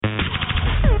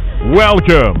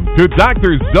Welcome to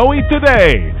Dr. Zoe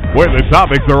Today, where the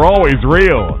topics are always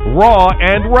real, raw,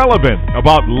 and relevant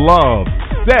about love,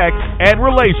 sex, and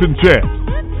relationships.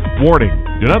 Warning,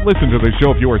 do not listen to this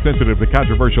show if you are sensitive to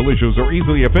controversial issues or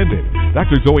easily offended.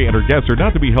 Dr. Zoe and her guests are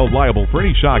not to be held liable for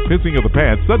any shock, pissing of the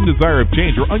pants, sudden desire of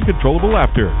change, or uncontrollable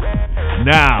laughter.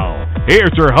 Now,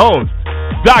 here's your host,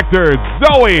 Dr.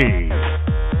 Zoe.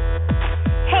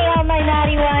 Hey, all my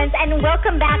naughty ones, and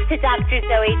welcome back to Dr.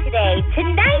 Zoe Today.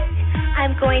 Tonight,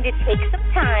 I'm going to take some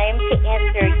time to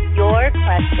answer your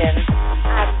questions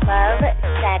on love,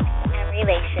 sex, and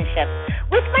relationships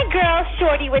with my girl,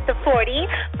 Shorty with the 40.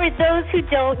 For those who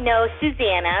don't know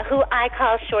Susanna, who I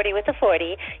call Shorty with the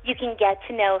 40, you can get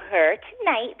to know her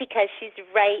tonight because she's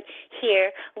right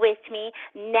here with me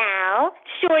now.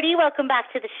 Shorty, welcome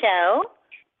back to the show.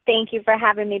 Thank you for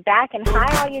having me back, and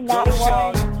hi, all you naughty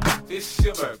ones. It's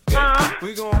your birthday.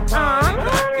 We gon' party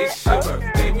like it's your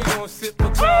birthday. We gon' sip a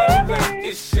card like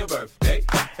it's your birthday.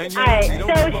 And all right,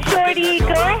 so Shorty,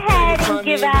 go ahead and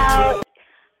give out.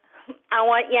 I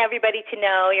want everybody to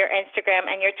know your Instagram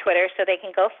and your Twitter so they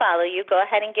can go follow you. Go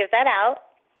ahead and give that out.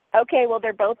 Okay, well,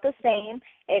 they're both the same.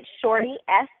 It's Shorty,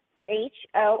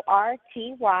 SHORTYDAFO.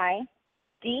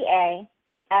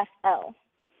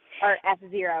 Or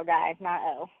F0, guys, not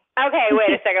O. Okay, wait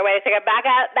a second. Back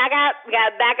up. We got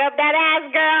to back up that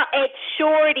ass, girl. It's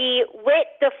Shorty with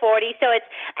the 40. So it's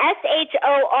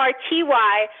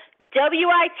SHORTYWIT,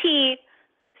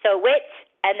 so wit,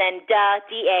 and then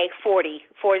DA 40,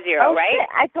 right? Shit.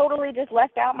 I totally just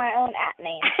left out my own app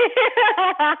name.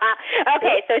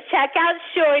 Okay, so check out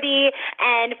Shorty.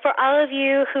 And for all of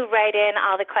you who write in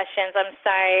all the questions, I'm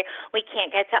sorry we can't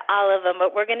get to all of them,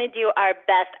 but we're going to do our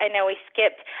best. I know we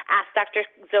skipped Ask Dr.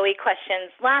 Zoe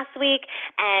questions last week,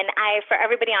 and for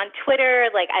everybody on Twitter,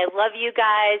 I love you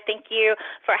guys. Thank you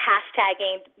for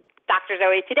hashtagging Dr.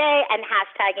 Zoe Today and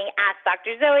hashtagging Ask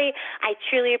Dr. Zoe. I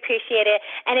truly appreciate it.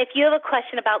 And if you have a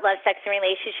question about love, sex, and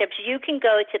relationships, you can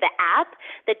go to the app,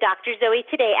 the Dr. Zoe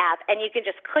Today app, and you can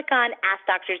just click on Ask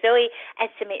Dr. Zoe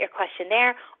and submit your question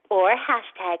there, or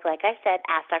hashtag, like I said,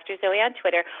 Ask Dr. Zoe on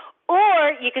Twitter.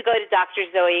 Or you could go to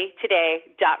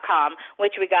drzoetoday.com,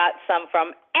 which we got some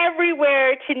from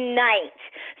everywhere tonight.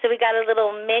 So we got a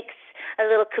little mix, a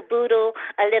little caboodle,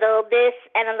 a little this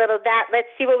and a little that. Let's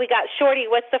see what we got. Shorty,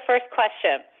 what's the first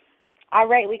question? All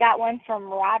right, we got one from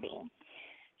Robbie.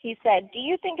 He said, do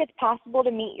you think it's possible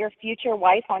to meet your future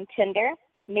wife on Tinder?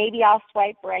 Maybe I'll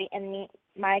swipe right and meet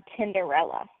my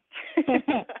Tinderella.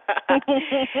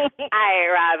 Hi,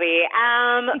 Robbie.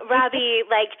 Robbie,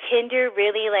 Tinder,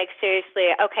 really,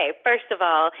 seriously. Okay, first of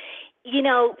all,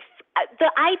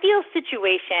 the ideal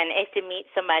situation is to meet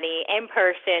somebody in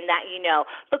person that you know,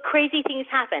 but crazy things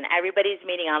happen. Everybody's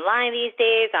meeting online these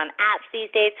days, on apps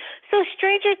these days, so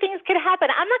stranger things could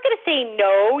happen. I'm not going to say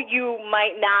no, you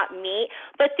might not meet,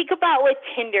 but think about what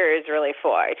Tinder is really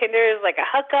for. Tinder is like a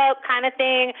hookup kind of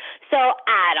thing, so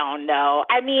I don't know.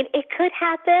 I mean, it could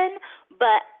happen,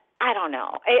 but I don't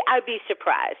know. I'd be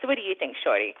surprised. So what do you think,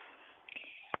 Shorty?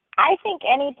 I think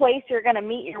any place you're going to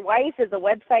meet your wife is a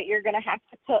website you're going to have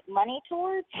to put money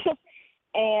towards.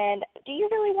 And do you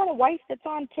really want a wife that's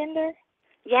on Tinder?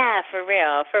 Yeah, for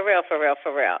real.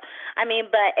 I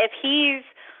mean, but if he's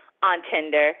on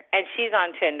Tinder and she's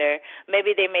on Tinder,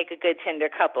 maybe they make a good Tinder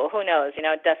couple. Who knows?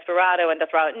 Desperado and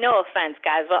Desperado. No offense,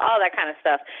 guys, but all that kind of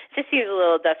stuff just seems a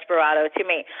little Desperado to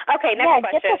me. Okay, next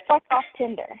question. Yeah, get the fuck off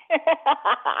Tinder.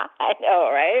 I know,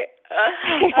 right?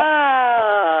 Okay.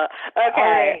 All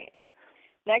right.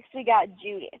 Next, we got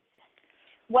Judith.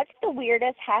 What's the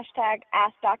weirdest hashtag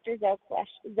Ask Dr.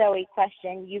 Zoe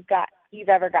question you've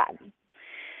ever gotten?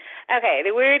 Okay,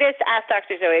 the weirdest Ask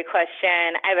Dr. Zoe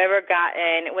question I've ever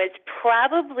gotten was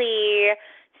probably,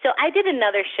 so I did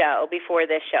another show before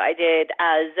this show. I did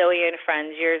Zoe and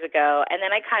Friends years ago, and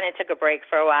then I kind of took a break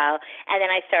for a while, and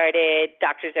then I started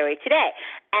Dr. Zoe Today.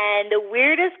 And the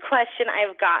weirdest question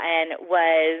I've gotten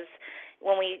was,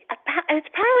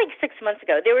 it's probably 6 months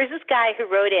ago, there was this guy who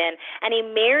wrote in, and he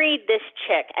married this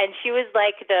chick, and she was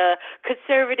the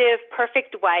conservative,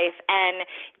 perfect wife, and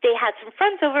they had some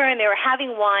friends over, and they were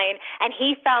having wine, and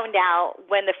he found out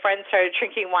when the friends started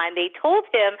drinking wine, they told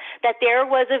him that there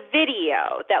was a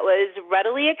video that was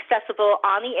readily accessible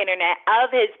on the internet of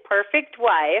his perfect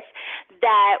wife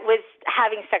that was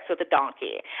having sex with a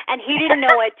donkey, and he didn't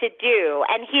know what to do,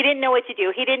 He didn't know,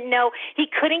 he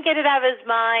couldn't get it out of his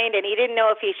mind, and he didn't didn't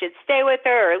know if he should stay with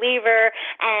her or leave her,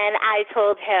 and I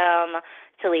told him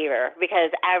to leave her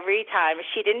because every time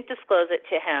she didn't disclose it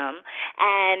to him,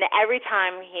 and every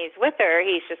time he's with her,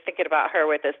 he's just thinking about her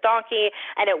with this donkey,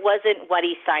 and it wasn't what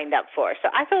he signed up for. So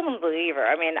I told him to leave her.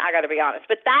 I mean, I got to be honest,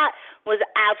 but that was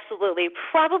absolutely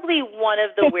probably one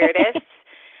of the weirdest.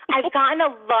 I've gotten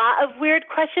a lot of weird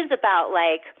questions about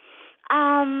like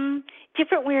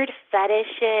different weird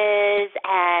fetishes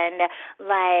and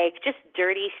like just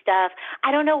dirty stuff.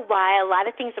 I don't know why a lot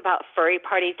of things about furry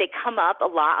parties, they come up a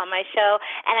lot on my show,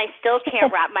 and I still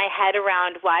can't wrap my head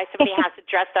around why somebody has to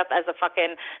dress up as a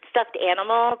fucking stuffed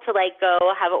animal to like go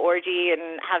have an orgy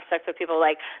and have sex with people.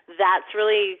 Like that's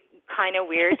really kind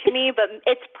of weird to me, but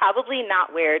it's probably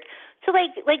not weird. So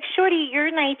like Shorty,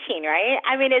 you're 19, right?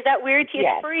 I mean, is that weird to you?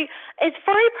 Yes. Is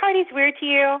furry parties weird to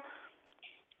you?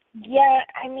 Yeah,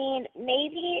 I mean,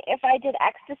 maybe if I did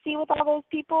ecstasy with all those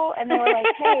people and they were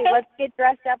like, hey, let's get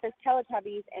dressed up as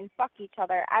Teletubbies and fuck each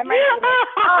other, I might be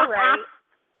like, all right.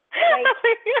 Like,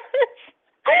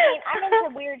 I mean, I'm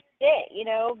into weird shit, you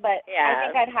know, but yeah. I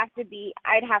think I'd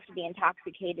have to be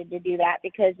intoxicated to do that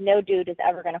because no dude is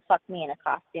ever going to fuck me in a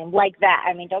costume like that.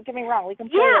 I mean, don't get me wrong. We can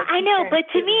play I know, but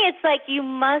to me it's like you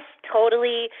must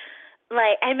totally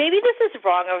like, and maybe this is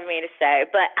wrong of me to say,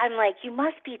 but I'm like, you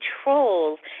must be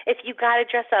trolls if you got to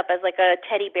dress up as like a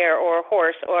teddy bear or a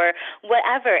horse or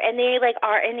whatever, and they like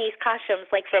are in these costumes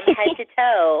like from head to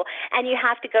toe, and you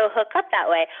have to go hook up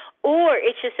that way. Or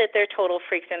it's just that they're total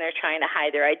freaks and they're trying to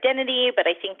hide their identity, but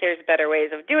I think there's better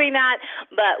ways of doing that.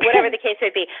 But whatever the case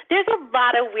may be, there's a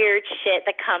lot of weird shit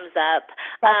that comes up.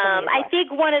 I think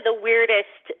one of the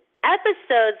weirdest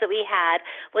episodes that we had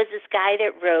was this guy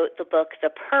that wrote the book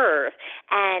The Perv,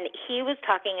 and he was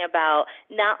talking about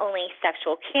not only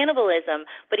sexual cannibalism,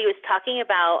 but he was talking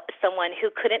about someone who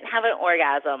couldn't have an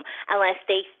orgasm unless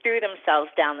they threw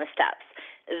themselves down the steps.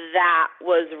 That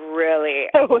was really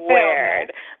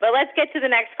weird. But let's get to the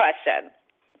next question.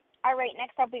 All right,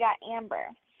 next up we got Amber.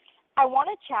 I want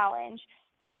to challenge,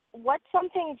 what's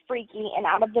something freaky and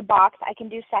out of the box I can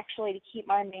do sexually to keep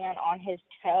my man on his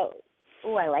toes?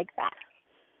 Oh, I like that.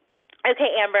 Okay,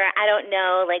 Amber, I don't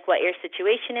know like what your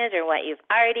situation is or what you've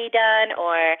already done,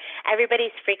 or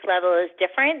everybody's freak level is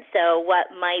different, so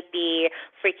what might be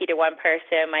freaky to one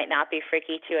person might not be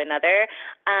freaky to another.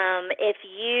 If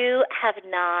you have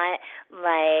not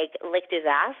like licked his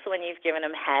ass when you've given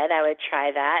him head, I would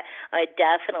try that. I would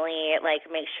definitely like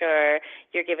make sure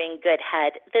you're giving good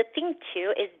head. The thing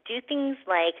too is do things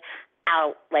like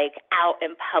out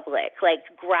in public, like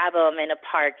grab them in a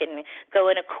park and go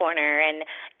in a corner and,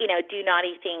 you know, do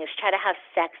naughty things, try to have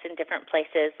sex in different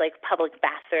places like public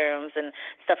bathrooms and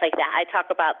stuff like that. I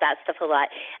talk about that stuff a lot.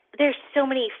 There's so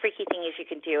many freaky things you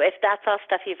can do. If that's all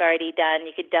stuff you've already done,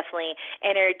 you could definitely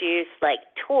introduce like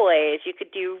toys. You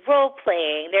could do role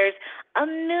playing. There's a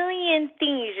million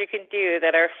things you can do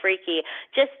that are freaky.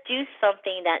 Just do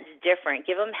something that's different.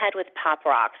 Give them head with pop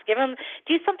rocks.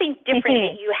 Do something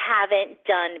different that you haven't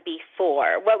done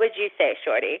before. What would you say,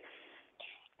 Shorty?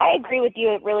 I agree with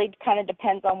you. It really kind of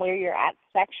depends on where you're at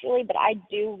sexually, but I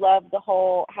do love the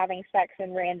whole having sex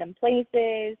in random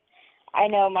places. I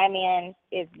know my man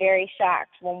is very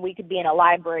shocked when we could be in a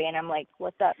library and I'm like,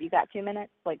 what's up? You got 2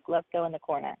 minutes? Like, let's go in the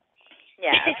corner.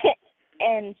 Yeah.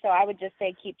 And so I would just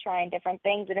say keep trying different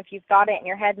things. And if you've got it in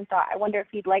your head and thought, I wonder if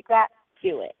he'd like that,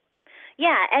 do it.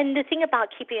 Yeah, and the thing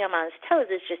about keeping him on his toes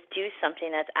is just do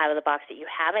something that's out of the box that you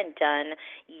haven't done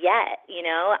yet, you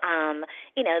know,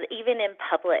 even in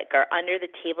public or under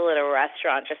the table at a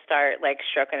restaurant, just start like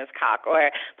stroking his cock or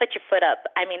put your foot up.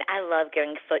 I mean, I love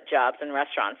giving foot jobs in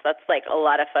restaurants. That's like a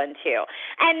lot of fun too.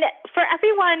 And for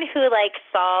everyone who like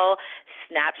saw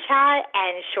Snapchat,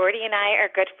 and Shorty and I are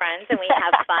good friends and we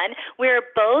have fun, we're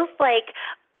both like,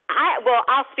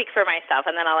 I'll speak for myself,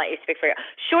 and then I'll let you speak for you.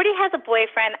 Shorty has a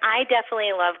boyfriend. I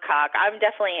definitely love cock. I'm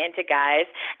definitely into guys,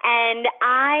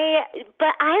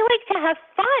 but I like to have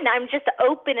fun. I'm just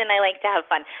open, and I like to have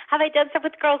fun. Have I done stuff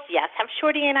with girls? Yes. Have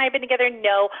Shorty and I been together?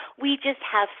 No. We just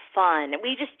have fun.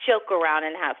 We just joke around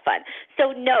and have fun.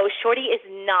 So, no, Shorty is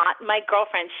not my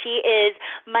girlfriend. She is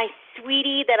my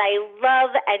sweetie that I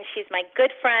love, and she's my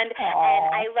good friend,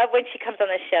 and I love when she comes on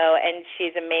the show, and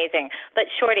she's amazing. But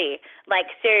Shorty, like,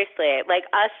 seriously, like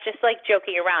us just like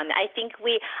joking around, I think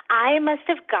I must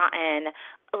have gotten,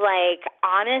 like,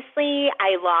 honestly,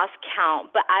 I lost count,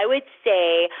 but I would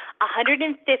say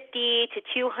 150 to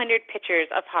 200 pictures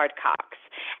of hard cocks.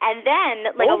 And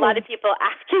then, like, a lot of people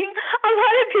asking,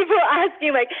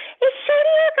 like, is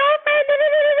Shorty your girlfriend?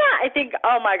 I think,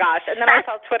 oh, my gosh. And then I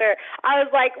saw Twitter. I was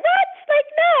like, what? Like,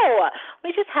 no. We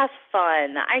just have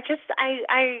fun. I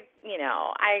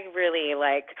really,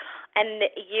 like, And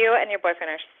you and your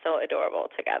boyfriend are so adorable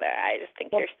together. I just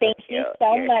think you're so thank cute. you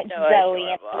so you're much, so Zoe,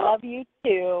 adorable. and I love you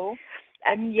too.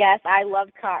 And yes, I love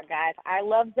cock guys. I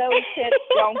love Zoe's tits.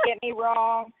 Don't get me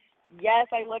wrong. Yes,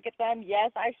 I look at them.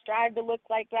 Yes, I strive to look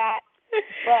like that.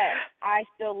 But I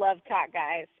still love cock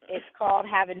guys. It's called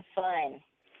having fun.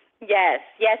 Yes.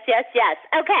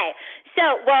 Okay.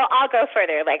 So, well, I'll go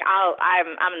further. Like,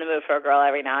 I'm in the mood for a girl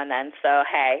every now and then. So,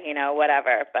 hey,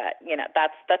 whatever. But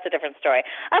that's a different story.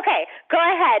 Okay, go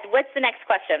ahead. What's the next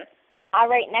question? All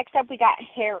right. Next up, we got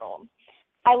Harold.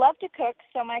 I love to cook,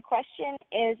 so my question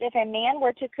is, if a man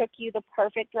were to cook you the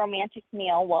perfect romantic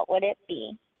meal, what would it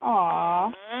be?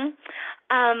 Aww.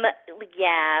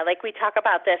 Yeah, like we talk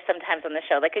about this sometimes on the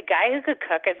show. Like a guy who could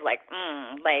cook is like,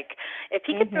 like if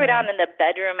he could throw down in the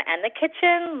bedroom and the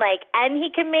kitchen, like, and he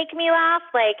can make me laugh,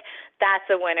 like that's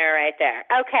a winner right there.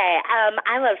 Okay,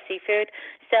 I love seafood.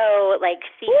 So like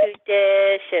seafood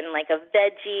dish and like a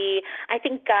veggie. I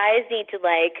think guys need to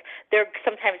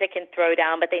sometimes they can throw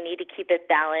down, but they need to keep it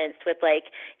balanced with a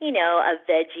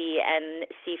veggie and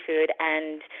seafood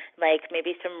and like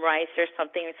maybe some rice or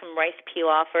something, some rice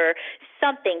pilaf or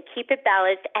something. Keep it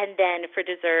balanced, and then for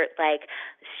dessert like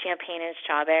champagne and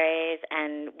strawberries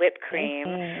and whipped cream,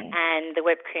 and the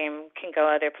whipped cream can go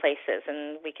other places,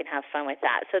 and we can have fun with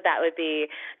that. So that would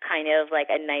be kind of like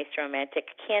a nice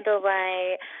romantic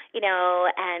candlelight.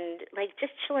 And like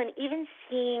just chilling, even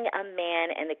seeing a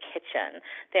man in the kitchen.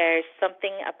 There's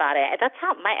something about it. That's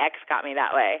how my ex got me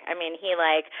that way. I mean, he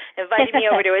invited me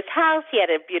over to his house. He had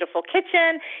a beautiful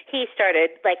kitchen. He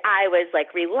started I was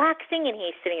relaxing, and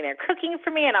he's sitting there cooking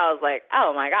for me, and I was like,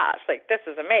 oh my gosh, this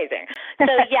is amazing.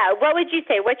 So yeah, what would you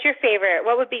say? What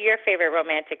would be your favorite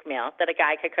romantic meal that a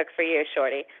guy could cook for you,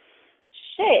 Shorty?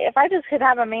 Shit, if I just could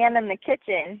have a man in the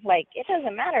kitchen, it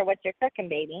doesn't matter what you're cooking,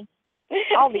 baby.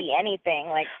 I'll be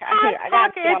anything. I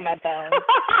got to on my bones.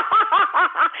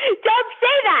 Don't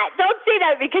say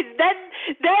that because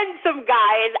then some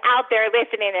guy is out there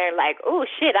listening. They're like, oh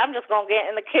shit, I'm just gonna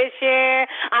get in the kitchen.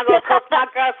 I'm gonna cook my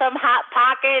girl some hot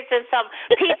pockets and some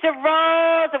pizza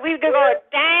rolls, and we're gonna go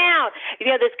down.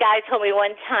 This guy told me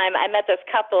one time. I met this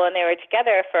couple and they were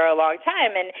together for a long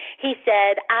time, and he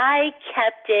said, I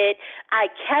kept the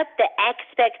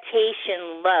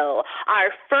expectation low.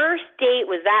 Our first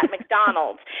date was at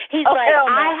McDonald's. He's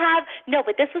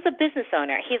but this was a business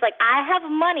owner. He's like, I have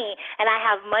money and I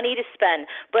have money to spend,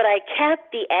 but I kept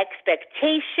the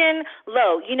expectation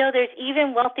low. There's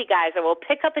even wealthy guys that will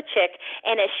pick up a chick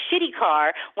in a shitty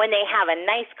car when they have a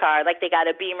nice car, like they got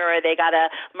a Beamer or they got a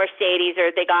Mercedes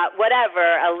or they got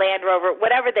whatever, a Land Rover,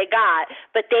 whatever they got,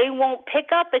 but they won't pick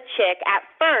up a chick at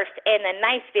first in a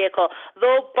nice vehicle.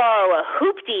 They'll borrow a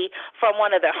hoopty from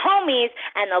one of their homies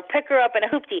and they'll pick her up in a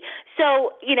hoopty.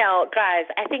 So, guys,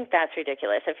 I think that's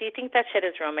ridiculous. If you think that shit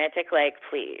is romantic,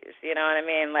 please, you know what I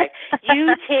mean?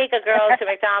 You take a girl to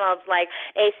McDonald's,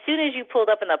 as soon as you pulled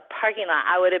up in the parking lot,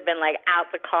 I would have been,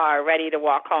 out the car, ready to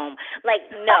walk home.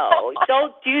 No,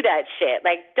 don't do that shit.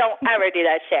 Don't ever do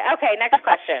that shit. Okay, next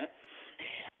question.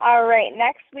 All right,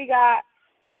 next we got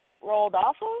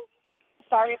Rodolfo.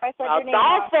 Sorry if I said your name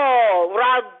wrong.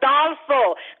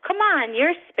 Rodolfo. Come on,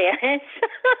 you're Spanish.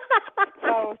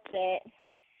 Oh, shit.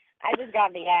 I just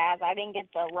got the ass. I didn't get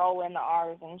the roll in the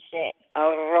R's and shit.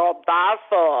 Oh,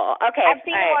 Rodolfo. Okay. I've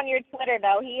seen him on your Twitter,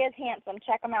 though. He is handsome.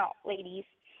 Check him out, ladies.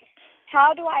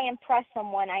 How do I impress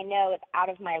someone I know is out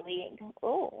of my league?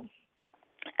 Ooh.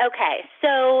 Okay,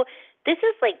 so this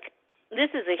is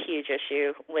a huge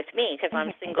issue with me because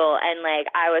I'm single, and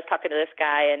I was talking to this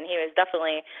guy, and he was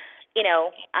definitely,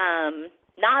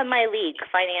 not in my league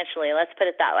financially. Let's put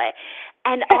it that way.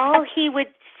 And all he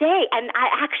would say, and I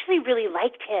actually really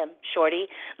liked him, Shorty.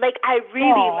 I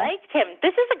really liked him.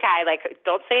 This is a guy,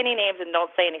 don't say any names and don't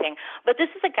say anything, but this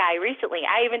is a guy recently.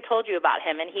 I even told you about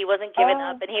him, and he wasn't giving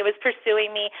up, and he was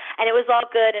pursuing me, and it was all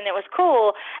good, and it was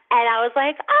cool. And I was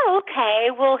like, oh,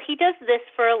 okay, well, he does this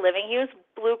for a living. He was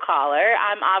blue collar.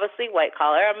 I'm obviously white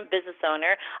collar. I'm a business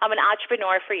owner. I'm an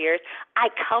entrepreneur for years. I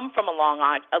come from a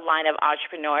line of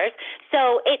entrepreneurs.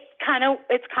 So it's kind of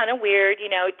weird,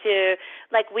 to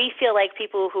we feel like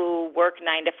people who work 9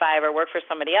 to 5 or work for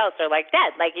somebody else are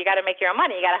dead. You got to make your own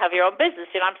money. You got to have your own business.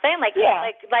 You know what I'm saying?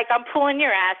 I'm pulling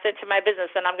your ass into my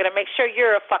business, and I'm going to make sure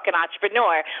you're a fucking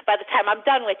entrepreneur by the time I'm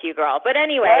done with you, girl. But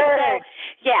anyway, so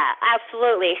yeah,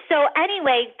 absolutely. So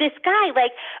anyway, this guy,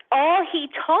 all he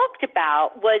talked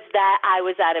about was that I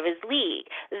was out of his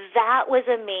league. That was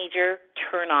a major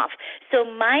turnoff. So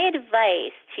my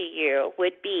advice to you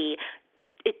would be,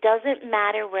 it doesn't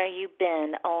matter where you've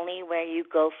been, only where you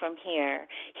go from here.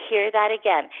 Hear that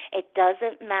again. It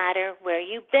doesn't matter where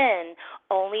you've been,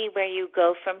 only where you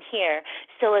go from here.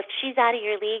 So if she's out of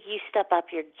your league, you step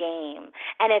up your game.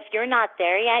 And if you're not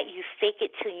there yet, you fake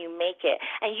it till you make it.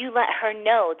 And you let her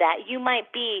know that you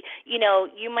might be,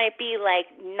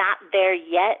 like not there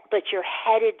yet, but you're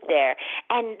headed there.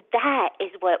 And that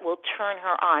is what will turn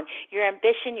her on. Your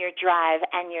ambition, your drive,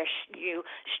 and you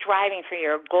striving for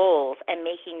your goals and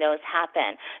making those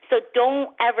happen. So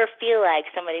don't ever feel like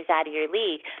somebody's out of your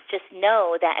league. Just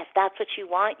know that if that's what you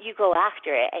want, you go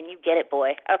after it and you get it,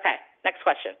 boy. Okay, next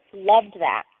question. Loved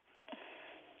that.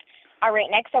 All right,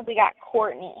 next up we got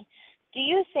Courtney. Do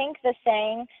you think the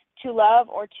saying to love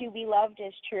or to be loved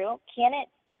is true? Can it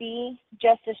be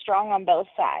just as strong on both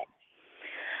sides?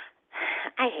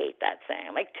 I hate that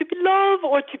saying, like, to be loved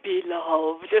or to be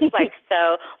loved. Just like,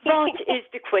 so, what is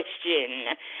the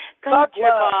question? Go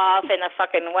jerk off and a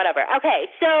fucking whatever. Okay,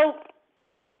 so,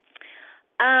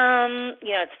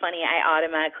 it's funny, I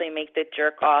automatically make the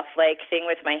jerk off, like, thing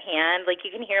with my hand. Like,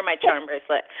 you can hear my charm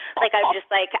bracelet. Like,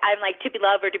 I'm like, to be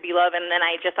loved or to be loved, and then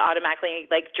I just automatically,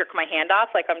 like, jerk my hand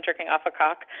off, like I'm jerking off a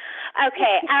cock.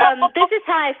 Okay, this is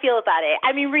how I feel about it.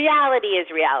 I mean, reality is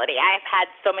reality. I've had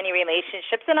so many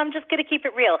relationships, and I'm just going to keep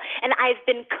it real. And I've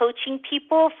been coaching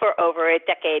people for over a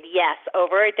decade. Yes,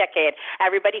 over a decade.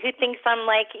 Everybody who thinks I'm,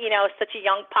 like, such a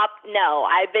young pop, no.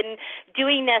 I've been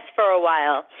doing this for a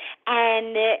while.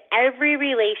 And every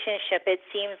relationship, it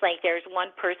seems like there's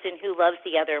one person who loves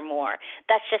the other more.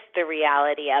 That's just the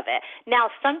reality of it. Now,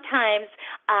 sometimes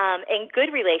in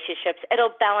good relationships,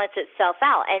 it'll balance itself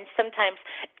out. And sometimes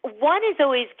one is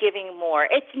always giving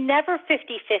more. It's never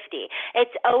 50-50.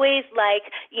 It's always like,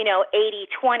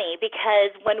 80-20,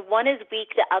 because when one is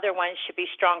weak, the other one should be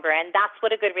stronger. And that's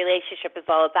what a good relationship is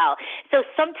all about. So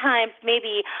sometimes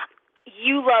maybe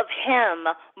you love him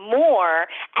more,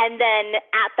 and then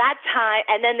at that time,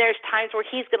 and then there's times where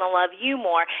he's going to love you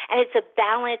more, and it's a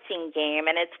balancing game,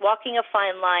 and it's walking a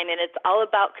fine line, and it's all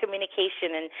about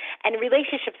communication, and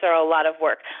relationships are a lot of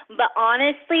work. But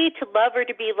honestly, to love or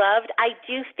to be loved, I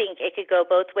do think it could go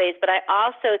both ways, but I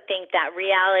also think that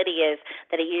reality is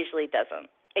that it usually doesn't.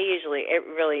 It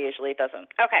really usually doesn't.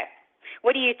 Okay.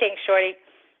 What do you think, Shorty?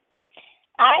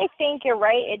 I think you're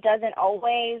right. It doesn't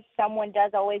always. Someone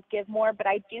does always give more, but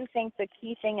I do think the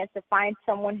key thing is to find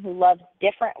someone who loves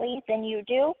differently than you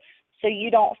do, so you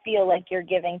don't feel like you're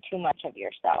giving too much of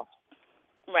yourself.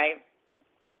 Right.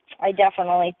 I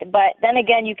definitely. But then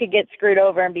again, you could get screwed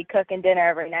over and be cooking dinner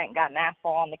every night and got an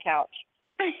asshole on the couch.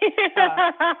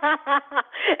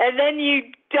 And then you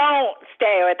don't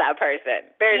stay with that person.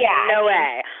 There's no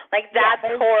way. Like, that's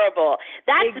horrible.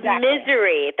 That's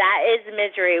misery. That is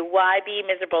misery. Why be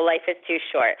miserable? Life is too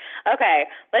short. Okay,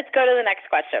 let's go to the next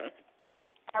question.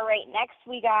 All right, next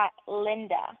we got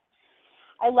Linda.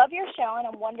 I love your show, and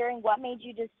I'm wondering what made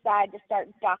you decide to start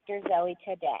Dr. Zoe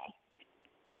today.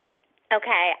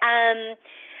 Okay,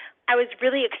 I was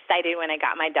really excited when I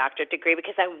got my doctorate degree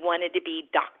because I wanted to be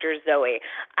Dr. Zoe.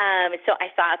 So I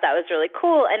thought that was really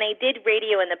cool. And I did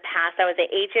radio in the past. I was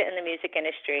an agent in the music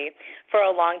industry for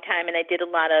a long time, and I did a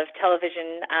lot of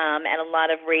television and a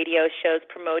lot of radio shows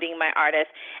promoting my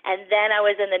artists. And then I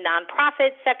was in the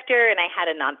nonprofit sector, and I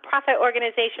had a nonprofit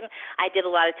organization. I did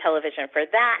a lot of television for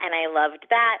that, and I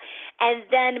loved that. And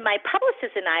then my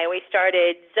publicist and I, we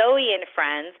started Zoe and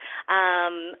Friends,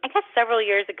 I guess several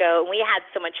years ago, and we had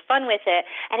so much fun with it,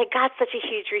 and it got such a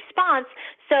huge response.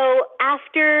 So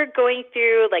after going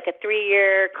through like a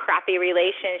 3-year crappy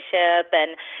relationship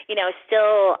and,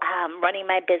 still running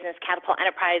my business, Catapult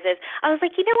Enterprises, I was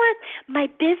like, you know what? My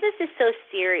business is so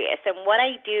serious, and what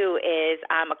I do is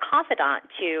I'm a confidant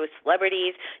to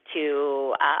celebrities,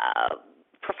 to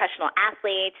professional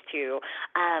athletes, to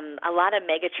a lot of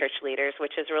mega church leaders,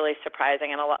 which is really surprising,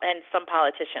 and some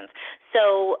politicians.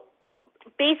 So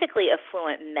basically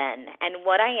affluent men. And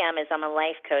what I am is I'm a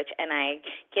life coach, and I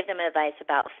give them advice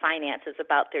about finances,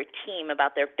 about their team,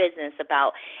 about their business,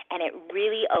 and it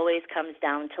really always comes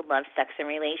down to love, sex, and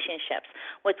relationships.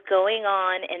 What's going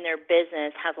on in their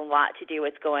business has a lot to do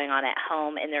with what's going on at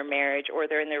home, in their marriage, or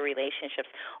they're in their relationships,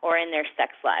 or in their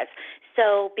sex lives.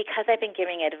 So because I've been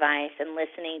giving advice and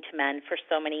listening to men for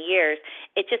so many years,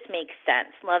 it just makes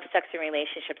sense. Love, sex, and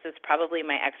relationships is probably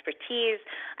my expertise.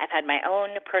 I've had my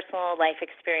own personal life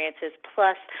experiences,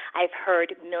 plus I've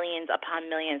heard millions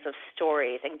upon millions of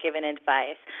stories and given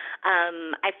advice.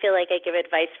 I feel like I give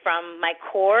advice from my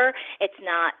core. It's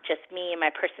not just me and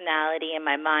my personality and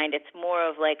my mind. It's more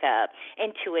of like a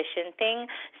intuition thing.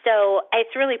 So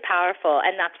it's really powerful,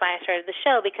 and that's why I started the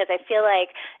show, because I feel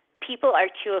like people are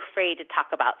too afraid to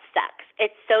talk about sex.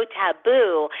 It's so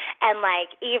taboo, and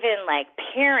even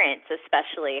parents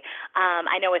especially.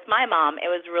 I know with my mom, it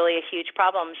was really a huge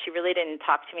problem. She really didn't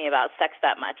talk to me about sex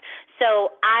that much.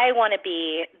 So I want to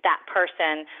be that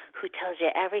person who tells you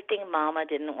everything Mama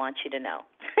didn't want you to know.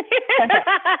 So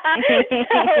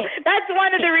that's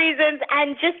one of the reasons,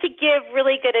 and just to give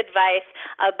really good advice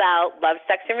about love,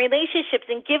 sex, and relationships,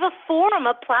 and give a forum,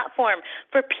 a platform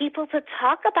for people to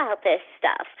talk about this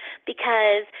stuff,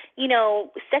 because,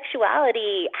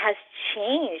 sexuality has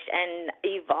changed and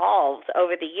evolved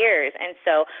over the years, and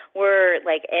so we're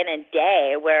in a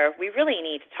day where we really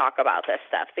need to talk about this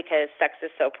stuff because sex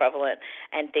is so prevalent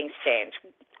and things change.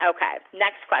 Okay,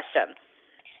 next question.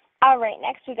 All right,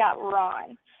 next we got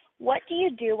Ron. What do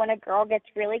you do when a girl gets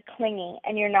really clingy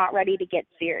and you're not ready to get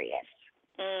serious?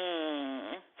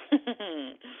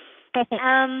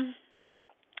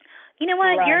 You know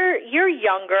what? Ron. You're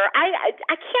younger. I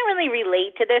can't really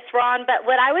relate to this, Ron, but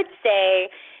what I would say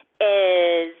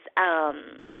is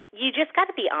you just got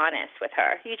to be honest with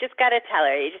her. You just got to tell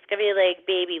her. You just got to be like,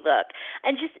 baby, look.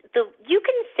 And you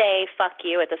can say fuck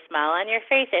you with a smile on your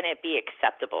face and it be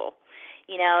acceptable.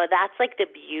 That's the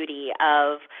beauty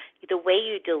of the way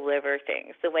you deliver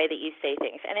things, the way that you say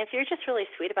things. And if you're just really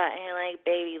sweet about it and you're like,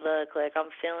 baby, look,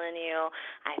 I'm feeling you.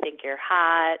 I think you're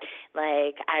hot.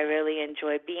 I really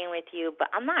enjoy being with you, but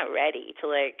I'm not ready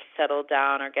to, settle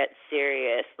down or get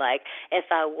serious. If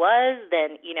I was,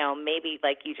 then, maybe,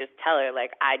 you just tell her,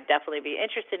 I'd definitely be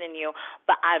interested in you,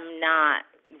 but I'm not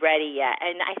ready yet.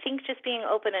 And I think just being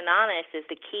open and honest is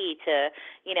the key to,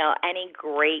 any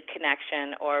great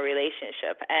connection or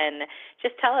relationship. And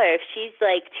just tell her if she's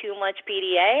too much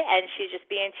PDA and she's just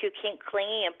being too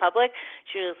clingy in public,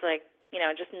 she was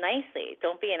just nicely,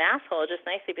 don't be an asshole, just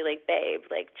nicely be like, babe,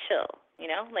 chill,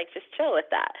 just chill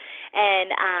with that.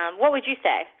 And what would you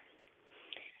say?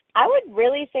 I would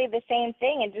really say the same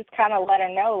thing and just kind of let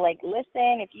her know,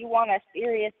 listen, if you want a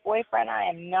serious boyfriend, I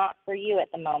am not for you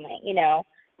at the moment,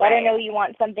 Let her know you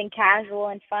want something casual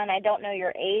and fun. I don't know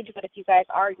your age, but if you guys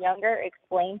are younger,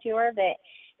 explain to her that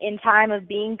in time of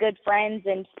being good friends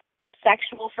and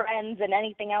sexual friends and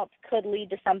anything else could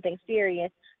lead to something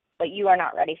serious, but you are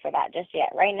not ready for that just yet.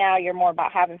 Right now, you're more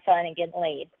about having fun and getting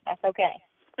laid. That's okay.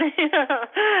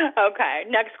 Okay,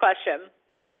 next question.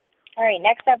 All right,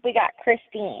 next up we got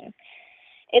Christine.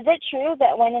 Is it true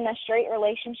that when in a straight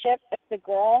relationship, if the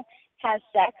girl has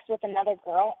sex with another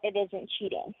girl, it isn't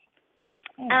cheating?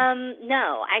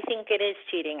 No, I think it is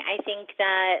cheating. I think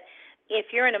that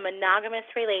if you're in a monogamous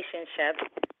relationship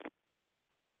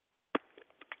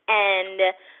and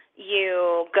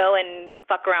you go and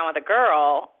fuck around with a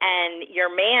girl and your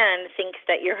man thinks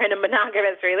that you're in a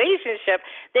monogamous relationship,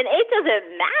 then it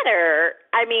doesn't matter,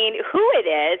 who it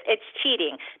is, it's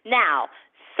cheating. Now,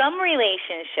 some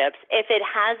relationships, if it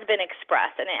has been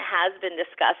expressed and it has been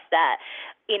discussed that,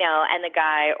 and the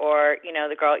guy or,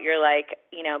 the girl, you're like,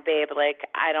 babe,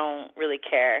 I don't really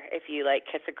care if you,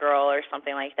 kiss a girl or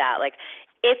something like that.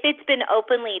 If it's been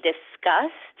openly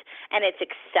discussed and it's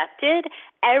accepted,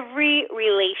 every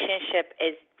relationship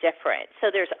is different.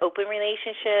 So there's open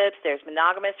relationships, there's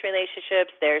monogamous relationships,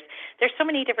 there's so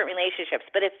many different relationships.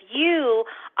 But if you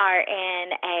are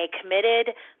in a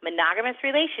committed monogamous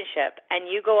relationship and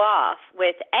you go off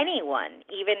with anyone,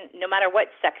 even no matter what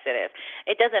sex it is,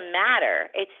 it doesn't matter.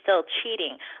 It's still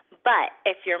cheating. But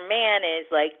if your man is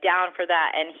down for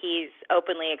that and he's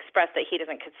openly expressed that he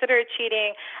doesn't consider it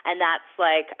cheating and that's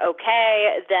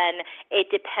okay, then it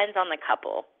depends on the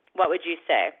couple. What would you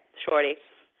say, Shorty?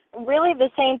 Really the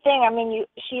same thing.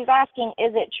 She's asking,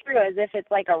 is it true, as if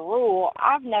it's a rule.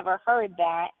 I've never heard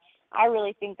that. I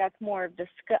really think that's more of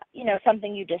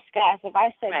something you discuss. If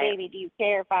I said, right, baby, do you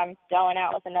care if I'm going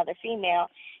out with another female?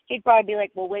 He'd probably be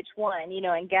like, well, which one?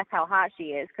 And guess how hot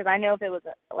she is. Because I know if it was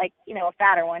a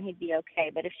fatter one, he'd be okay.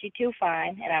 But if she's too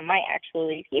fine, and I might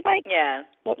actually, he might. Yeah.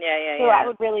 So I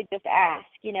would really just ask.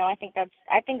 I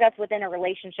think that's within a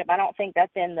relationship. I don't think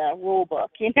that's in the rule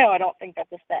book. I don't think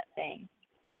that's a set thing.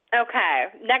 Okay,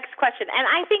 next question. And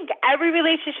I think every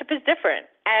relationship is different.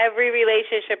 Every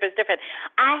relationship is different.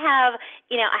 I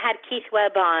had Keith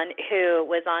Webb on, who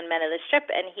was on Men of the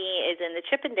Strip, and he is in the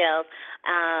Chippendales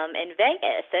in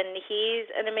Vegas, and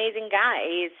he's an amazing guy.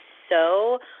 He's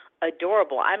so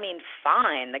adorable.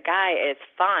 Fine. The guy is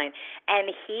fine.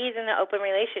 And he's in an open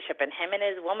relationship, and him and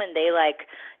his woman, they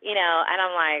and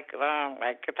I'm like, well,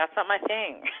 that's not my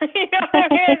thing.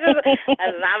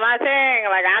 That's not my thing.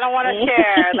 I don't want to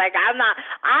share.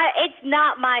 It's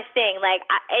not my thing.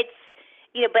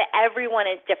 But everyone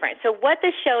is different. So what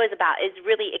the show is about is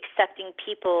really accepting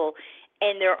people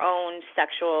in their own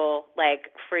sexual, like,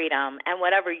 freedom, and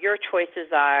whatever your choices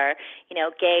are, you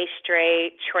know, gay,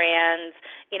 straight, trans,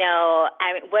 you know,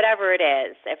 I mean, whatever it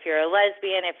is. If you're a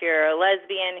lesbian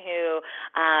who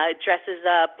dresses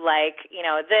up like, you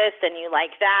know, this, and you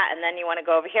like that, and then you want to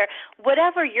go over here,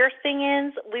 whatever your thing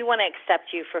is, we want to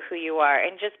accept you for who you are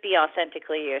and just be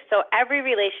authentically you. So every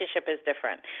relationship is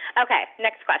different. Okay,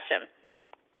 next question.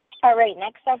 All right,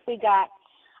 next up we got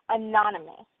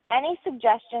Anonymous. Any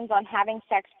suggestions on having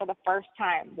sex for the first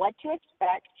time? What to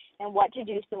expect and what to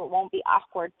do so it won't be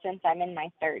awkward since I'm in my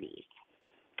 30s?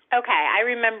 Okay, I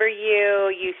remember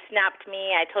you. You snapped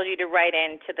me. I told you to write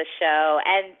into the show,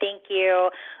 and thank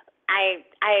you.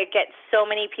 I get so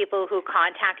many people who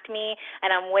contact me,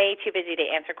 and I'm way too busy to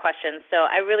answer questions, so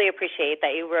I really appreciate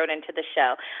that you wrote into the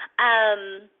show.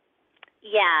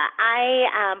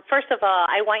 First of all,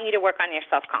 I want you to work on your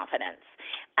self-confidence.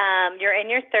 You're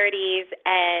in your 30s,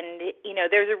 and, you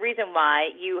know, there's a reason why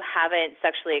you haven't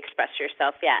sexually expressed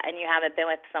yourself yet and you haven't been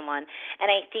with someone. And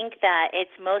I think that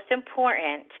it's most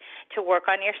important to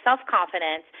work on your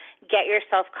self-confidence, get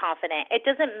yourself confident. It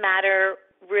doesn't matter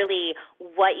really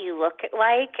what you look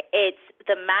like. It's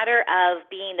the matter of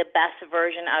being the best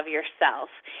version of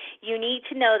yourself. You need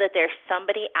to know that there's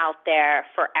somebody out there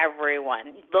for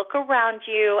everyone. Look around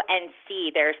you and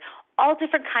see there's all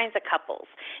different kinds of couples.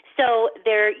 So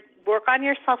work on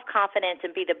your self-confidence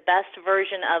and be the best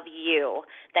version of you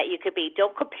that you could be.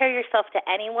 Don't compare yourself to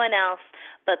anyone else,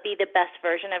 but be the best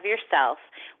version of yourself.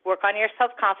 Work on your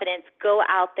self-confidence. Go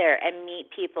out there and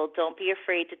meet people. Don't be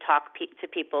afraid to talk to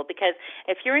people, because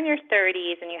if you're in your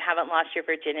 30s and you haven't lost your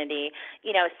virginity,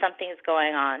 you know, something's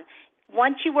going on.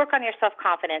 Once you work on your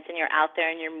self-confidence and you're out there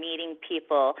and you're meeting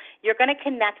people, you're going to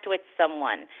connect with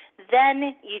someone.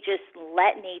 Then you just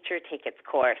let nature take its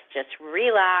course. Just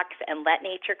relax and let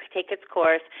nature take its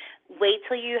course. Wait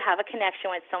till you have a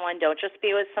connection with someone. Don't just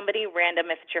be with somebody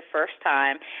random if it's your first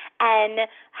time.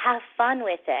 And have fun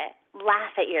with it.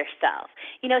 Laugh at yourself.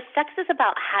 You know, sex is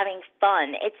about having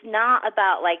fun. It's not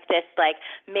about like this like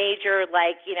major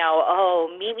like, you know, oh,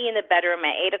 meet me in the bedroom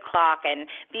at 8 o'clock and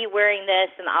be wearing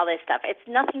this and all this stuff. It's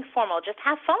nothing formal. Just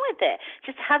have fun with it.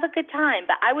 Just have a good time.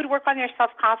 But I would work on your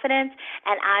self-confidence,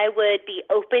 and I would be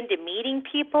open to meeting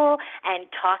people and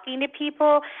talking to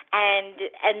people, and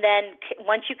then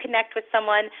once you connect with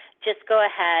someone, just go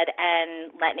ahead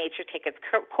and let nature take its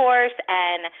course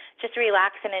and just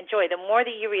relax and enjoy. The more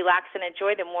that you relax and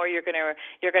enjoy, the more you're gonna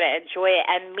enjoy it.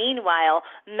 And meanwhile,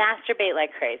 masturbate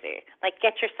like crazy. Like,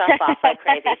 get yourself off like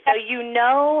crazy, so you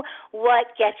know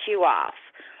what gets you off.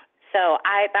 So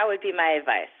that would be my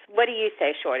advice. What do you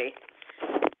say, Shorty?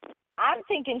 I'm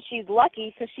thinking she's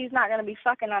lucky because she's not going to be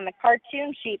fucking on the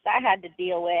cartoon sheets I had to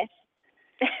deal with.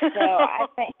 So I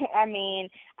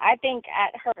think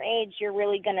at her age you're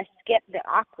really going to skip the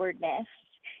awkwardness,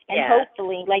 and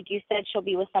hopefully, like you said, she'll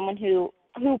be with someone who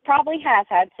probably has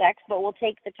had sex, but will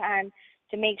take the time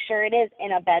to make sure it is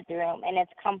in a bedroom and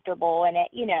it's comfortable and it,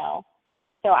 you know.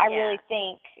 So I really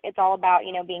think it's all about,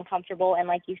 you know, being comfortable and,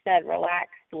 like you said, relax,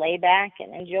 lay back,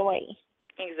 and enjoy.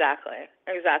 Exactly.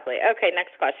 Okay,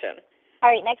 next question. All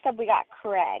right, next up we got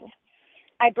Craig.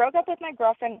 I broke up with my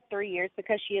girlfriend of 3 years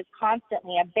because she is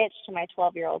constantly a bitch to my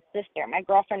 12-year-old sister. My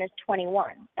girlfriend is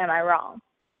 21. Am I wrong?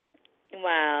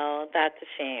 Wow, that's a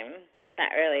shame.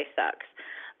 That really sucks.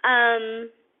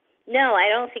 No, I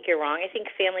don't think you're wrong. I think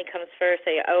family comes first.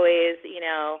 I always, you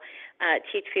know,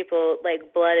 teach people,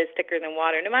 like, blood is thicker than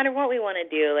water. No matter what we want to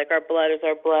do, like, our blood is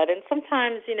our blood. And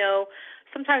sometimes, you know,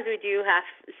 we do have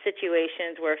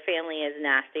situations where family is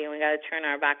nasty and we got to turn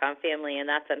our back on family, and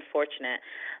that's unfortunate.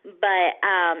 But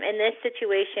in this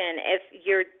situation, if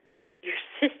your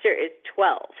sister is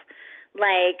 12,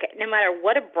 like, no matter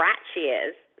what a brat she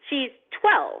is, she's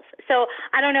 12. So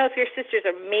I don't know if your sister's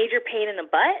a major pain in the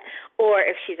butt or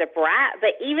if she's a brat,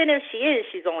 but even if she is,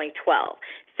 she's only 12.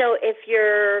 So if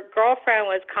your girlfriend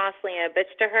was constantly a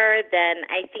bitch to her, then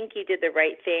I think you did the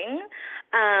right thing.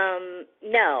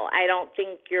 No, I don't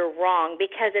think you're wrong,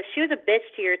 because if she was a bitch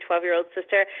to your 12-year-old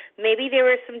sister, maybe there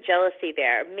was some jealousy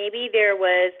there. Maybe there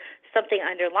was something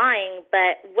underlying,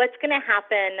 but what's going to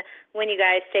happen when you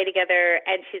guys stay together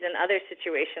and she's in other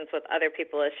situations with other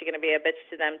people? Is she going to be a bitch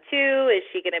to them too? Is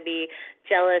she going to be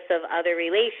jealous of other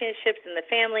relationships in the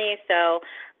family? So,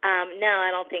 no,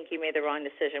 I don't think you made the wrong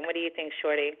decision. What do you think,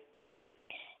 Shorty?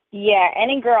 Yeah,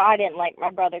 any girl I didn't like,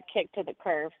 my brother kicked to the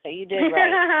curb, so you did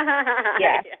right.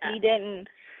 Yeah, he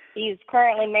didn't. He's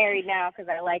currently married now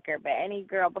because I like her, but any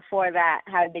girl before that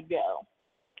had to go.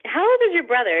 How old is your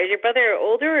brother? Is your brother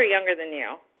older or younger than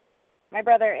you? My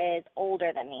brother is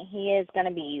older than me. He is going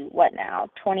to be, what now,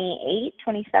 28,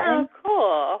 27? Oh,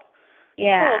 cool.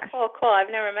 Yeah. Cool.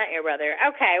 I've never met your brother.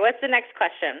 Okay, what's the next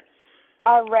question?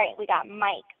 All right, we got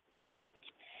Mike.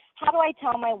 How do I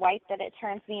tell my wife that it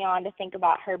turns me on to think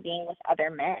about her being with other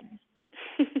men?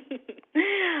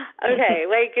 Okay,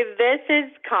 like this is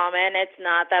common. It's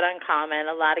not that uncommon.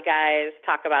 A lot of guys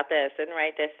talk about this and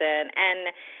write this in.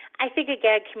 And I think,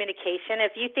 again, communication.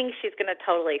 If you think she's going to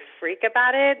totally freak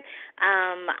about it,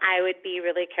 I would be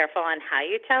really careful on how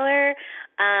you tell her.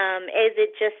 Is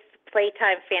it just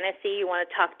playtime fantasy you want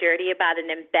to talk dirty about it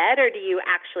in bed, or do you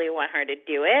actually want her to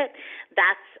do it?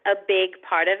 That's a big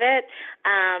part of it.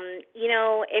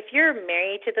 If you're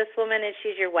married to this woman and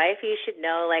she's your wife, you should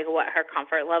know like what her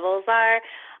comfort levels are.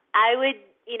 I would,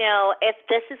 if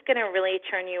this is going to really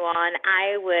turn you on,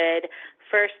 I would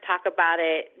first talk about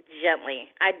it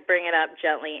gently. I'd bring it up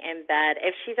gently in bed.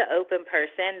 If she's an open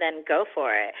person, then go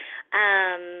for it.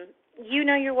 You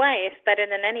know your wife better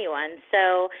than anyone,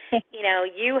 so,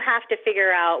 you have to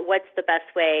figure out what's the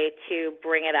best way to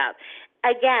bring it up.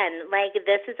 Again, like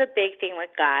this is a big thing with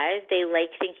guys. They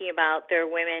like thinking about their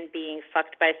women being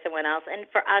fucked by someone else. And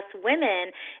for us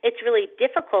women, it's really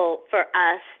difficult for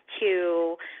us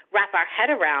to wrap our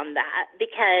head around that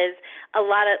because a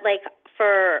lot of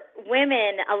for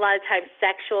women, a lot of times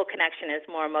sexual connection is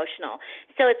more emotional.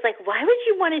 So it's like, why would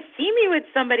you want to see me with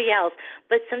somebody else?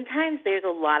 But sometimes there's a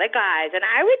lot of guys, and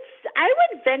I would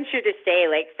venture to say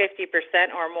like 50%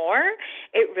 or more,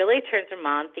 it really turns them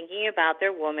on thinking about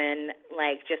their woman,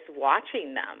 like just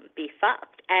watching them be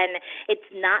fucked. And it's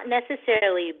not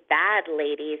necessarily bad,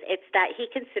 ladies. It's that he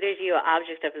considers you an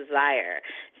object of desire.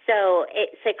 So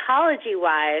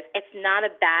psychology-wise, it's not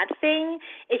a bad thing.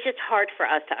 It's just hard for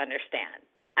us to understand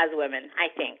as women, I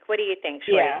think. What do you think,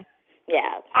 Shorty?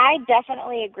 Yeah. I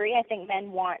definitely agree. I think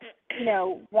men want to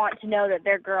know that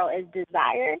their girl is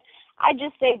desired. I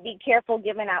just say be careful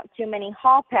giving out too many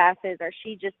hall passes, or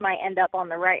she just might end up on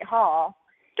the right hall.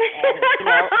 And,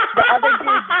 the other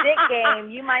dude's dick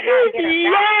game, you might not get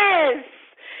it back.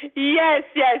 Yes.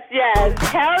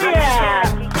 Hell yeah.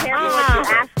 Be careful what you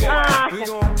ask for. We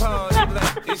gon' pause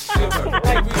like it's sugar. We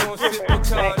gon' sip a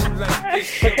card like it's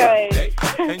sugar.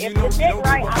 And if the dick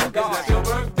right, I'm gone. It's your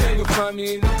birthday, you'll find me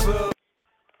in the club.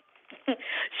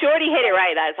 Shorty hit it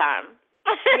right that time.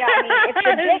 Yeah, if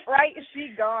the dick right,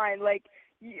 she gone.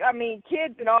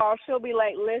 Kids and all, she'll be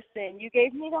like, listen, you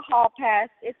gave me the hall pass.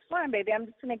 It's fine, baby. I'm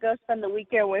just going to go spend the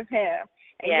weekend with him.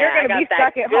 And you're going to be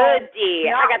stuck at home.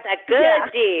 I got that good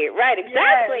D. Right,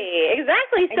 exactly. Yes.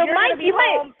 Exactly. And so, you're Mike, you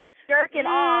might jerking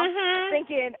off,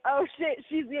 thinking, oh, shit,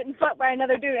 she's getting fucked by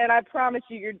another dude. And I promise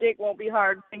you, your dick won't be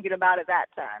hard thinking about it that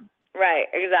time. Right,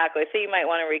 exactly. So you might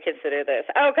want to reconsider this.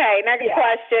 Okay, next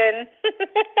question.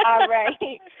 All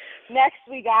right. Next,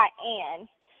 we got Ann.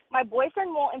 My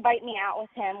boyfriend won't invite me out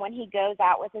with him when he goes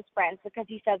out with his friends because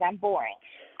he says I'm boring.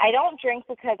 I don't drink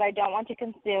because I don't want to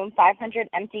consume 500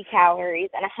 empty calories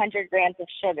and 100 grams of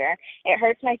sugar. It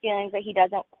hurts my feelings that he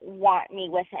doesn't want me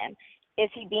with him.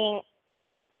 Is he being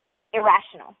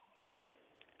irrational?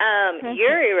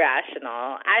 You're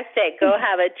irrational. I say go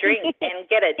have a drink and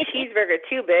get a cheeseburger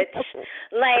too, bitch. Okay,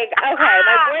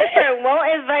 my boyfriend won't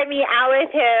invite me out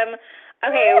with him.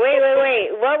 Okay,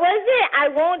 wait. What was it? I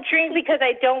won't drink because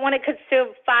I don't want to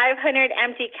consume 500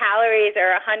 empty calories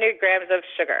or 100 grams of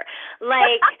sugar.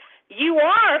 You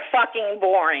are fucking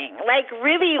boring.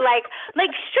 Really,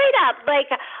 straight up.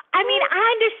 I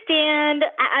understand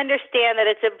that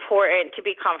it's important to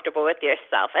be comfortable with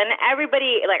yourself. And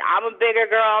everybody, I'm a bigger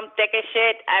girl, I'm thick as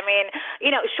shit.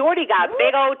 Shorty got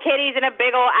big old titties and a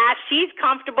big old ass. She's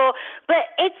comfortable.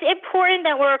 But it's important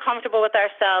that we're comfortable with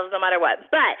ourselves no matter what.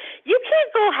 But you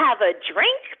can't go have a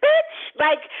drink, bitch.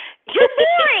 You're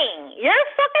boring. You're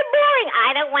fucking boring.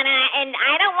 I don't want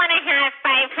to have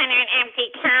 500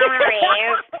 empty calories.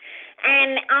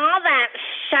 And all that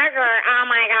sugar, oh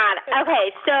my God. Okay,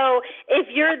 so if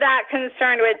you're that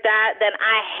concerned with that, then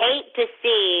I hate to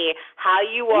see how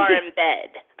you are in bed.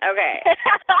 Okay.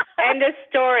 End of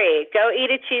story. Go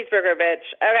eat a cheeseburger, bitch.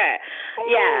 Okay.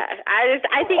 Yeah.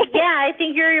 I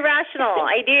think you're irrational.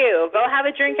 I do. Go have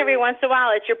a drink every once in a while.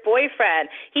 It's your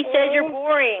boyfriend. He says you're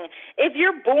boring. If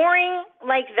you're boring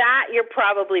like that, you're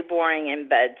probably boring in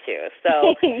bed too.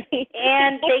 So,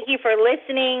 and thank you for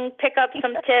listening. Pick up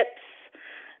some tips.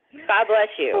 God bless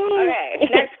you.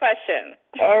 Okay, next question.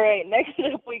 All right, next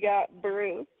up we got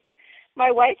Bruce.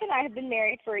 My wife and I have been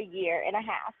married for a year and a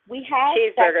half. We have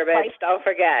cheeseburger, bitch. Don't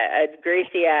forget a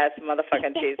greasy ass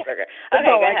motherfucking cheeseburger. Okay,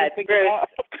 go ahead,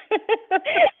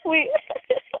 Bruce.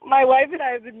 My wife and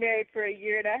I have been married for a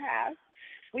year and a half.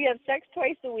 We have sex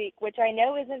twice a week, which I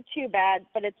know isn't too bad,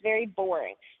 but it's very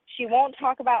boring. She won't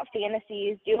talk about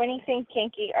fantasies, do anything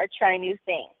kinky, or try new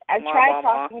things. I've tried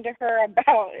talking to her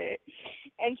about it,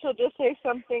 and she'll just say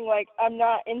something like, I'm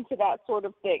not into that sort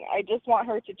of thing. I just want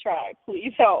her to try.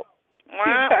 Please help. 2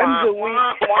 times a week.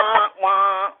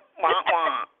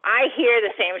 I hear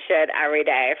the same shit every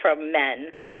day from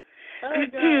men. Oh,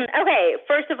 Okay,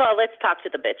 first of all, let's talk to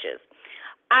the bitches.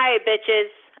 All right, bitches,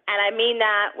 and I mean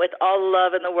that with all the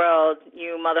love in the world,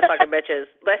 you motherfucking bitches.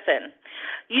 Listen,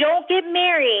 you don't get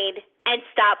married and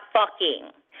stop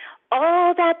fucking.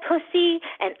 All that pussy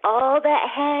and all that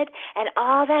head and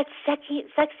all that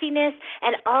sexiness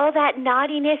and all that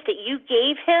naughtiness that you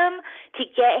gave him to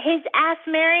get his ass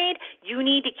married, you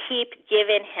need to keep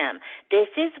giving him. This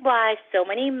is why so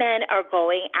many men are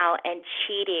going out and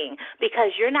cheating,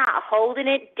 because you're not holding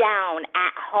it down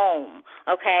at home,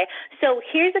 okay? So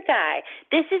here's a guy.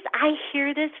 I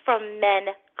hear this from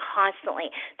men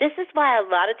constantly. This is why a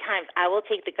lot of times I will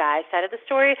take the guy's side of the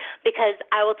story, because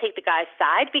I will take the guy's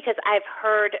side because I've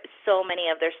heard so many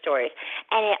of their stories,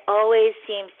 and it always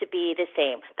seems to be the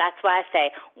same. That's why I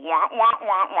say, wah, wah,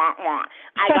 wah, wah, wah.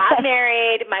 I got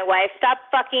married. My wife stopped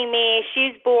fucking me.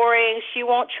 She's boring. She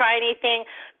won't try anything.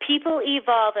 People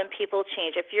evolve and people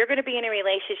change. If you're going to be in a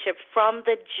relationship from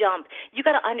the jump, you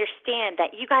got to understand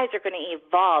that you guys are going to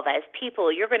evolve as people.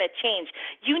 You're going to change.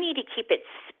 You need to keep it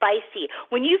spicy.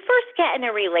 When you first get in a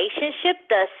relationship,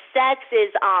 the sex is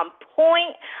on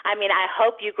point. I mean, I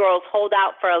hope you girls hold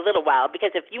out for a little while,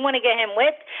 because if you want to get him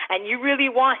whipped and you really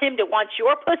want him to want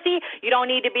your pussy, you don't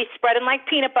need to be spreading like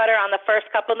peanut butter on the first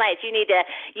couple nights. You need to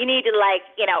like,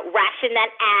 ration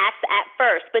that ass at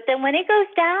first. But then when it goes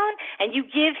down and you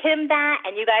give him that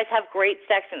and you guys have great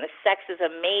sex and the sex is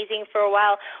amazing for a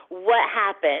while, what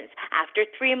happens? After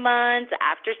 3 months,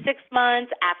 after 6 months,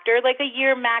 after like a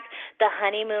year max, the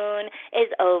honeymoon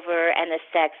is over and the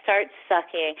sex starts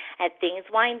sucking and things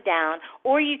wind down,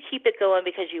 or you keep it going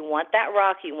because you want that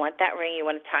rock, you want that ring, you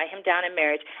want to tie him down in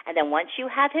marriage, and then once you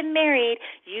have him married,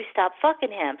 you stop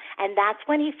fucking him, and that's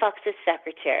when he fucks his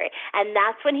secretary, and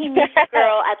that's when he meets a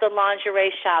girl at the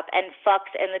lingerie shop and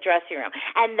fucks in the dressing room,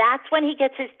 and that's when he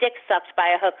gets his dick sucked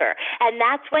by a hooker, and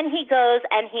that's when he goes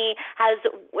and he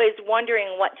is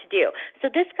wondering what to do. So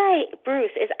this guy,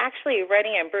 Bruce, is actually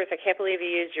writing in. Bruce, I can't believe you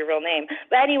used your real name.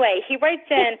 But anyway, he writes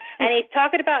in and he's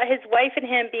talking about his wife and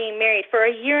him being married for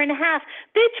a year and a half.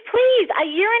 Bitch, please, a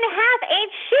year and a half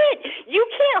ain't shit. You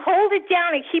can't hold it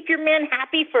down and keep your man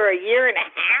happy for a year and a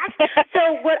half.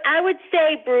 So what I would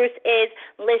say, Bruce, is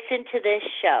listen to this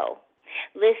show.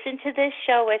 Listen to this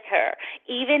show with her.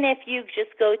 Even if you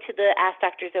just go to the Ask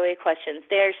Dr. Zoe questions,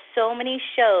 there's so many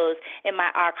shows in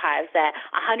my archives, that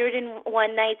 101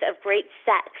 Nights of Great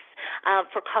Sex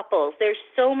for couples. There's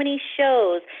so many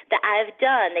shows that I've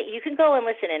done that you can go and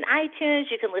listen in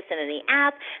iTunes, you can listen in the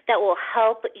app, that will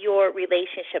help your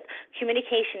relationship.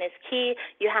 Communication is key.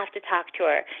 You have to talk to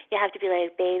her. You have to be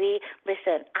like, baby,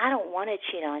 listen, I don't want to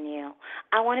cheat on you.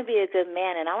 I want to be a good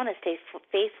man, and I want to stay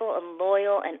faithful and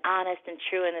loyal and honest and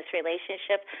true in this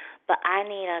relationship, but I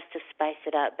need us to spice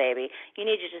it up, baby. You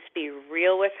need to just be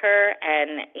real with her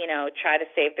and, try to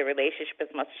save the relationship as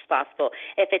much as possible.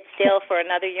 If it's still for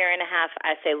another year and a half,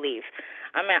 I say leave.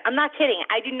 I'm not kidding.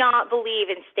 I do not believe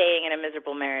in staying in a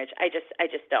miserable marriage. I just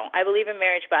don't. I believe in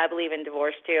marriage, but I believe in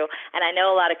divorce too. And I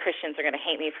know a lot of Christians are going to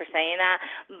hate me for saying that,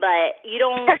 but you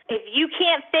don't. If you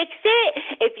can't fix it,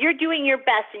 if you're doing your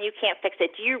best and you can't fix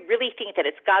it, do you really think that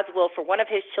it's God's will for one of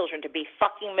His children to be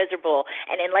fucking miserable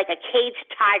and in like a caged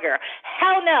tiger?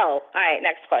 Hell no. All right,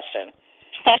 next question.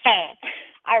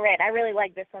 All right, I really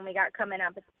like this one we got coming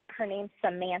up. Her name's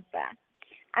Samantha.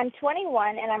 I'm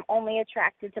 21 and I'm only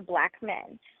attracted to black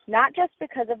men, not just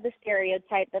because of the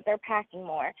stereotype that they're packing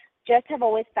more, just have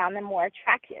always found them more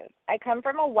attractive. I come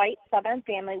from a white Southern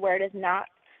family where it is not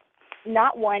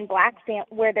one black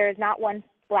where there is not one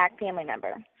black family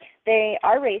member. They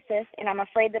are racist, and I'm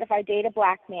afraid that if I date a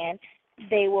black man,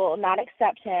 they will not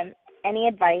accept him. Any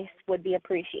advice would be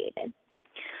appreciated.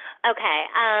 Okay,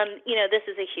 this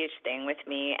is a huge thing with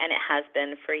me, and it has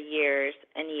been for years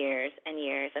and years and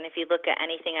years. And if you look at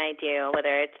anything I do,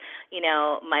 whether it's,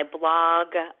 my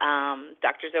blog,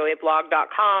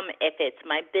 drzoeblog.com, if it's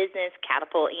my business,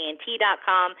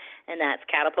 catapultent.com, and that's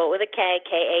catapult with a K,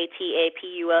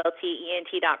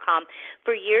 catapultent.com,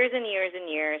 for years and years and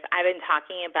years, I've been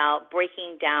talking about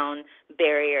breaking down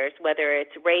barriers, whether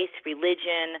it's race,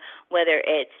 religion, whether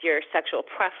it's your sexual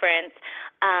preference.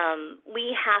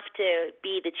 We have to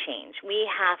be the change. We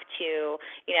have to,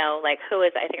 like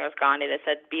I think it was Gandhi that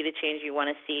said, be the change you want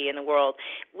to see in the world.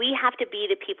 We have to be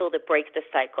the people that break the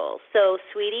cycle. So,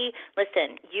 sweetie,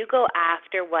 listen, you go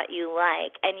after what you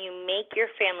like, and you make your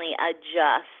family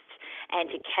adjust and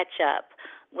to catch up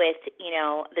with,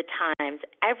 the times,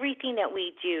 everything that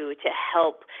we do to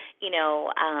help,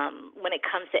 when it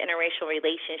comes to interracial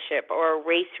relationship or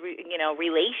race,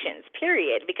 relations,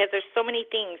 period, because there's so many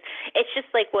things. It's just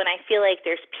like when I feel like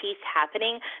there's peace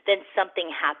happening, then something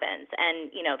happens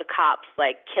and, the cops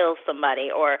kill somebody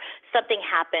or something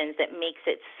happens that makes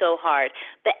it so hard.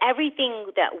 But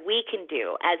everything that we can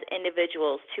do as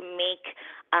individuals to make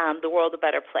the world a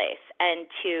better place and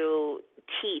to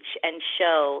teach and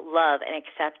show love and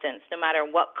acceptance, no matter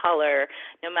what color,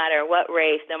 no matter what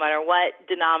race, no matter what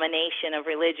denomination of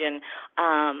religion,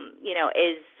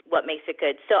 is what makes it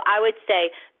good. So I would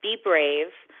say be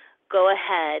brave, go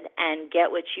ahead and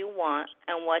get what you want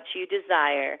and what you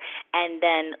desire, and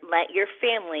then let your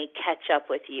family catch up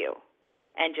with you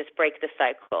and just break the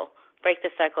cycle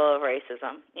of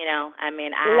racism. I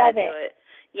had to do it.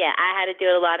 Yeah, I had to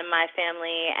do it a lot in my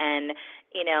family, and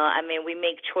we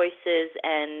make choices,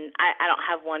 and I don't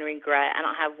have one regret. I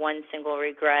don't have one single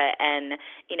regret, and,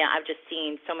 I've just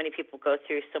seen so many people go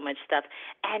through so much stuff,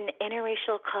 and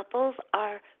interracial couples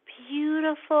are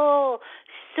beautiful,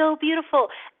 so beautiful,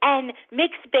 and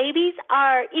mixed babies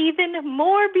are even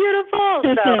more beautiful,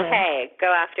 so, hey,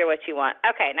 go after what you want.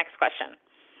 Okay, next question.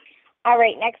 All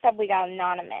right, next up we got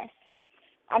Anonymous.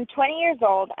 I'm 20 years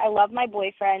old. I love my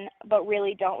boyfriend, but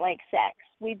really don't like sex.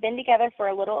 We've been together for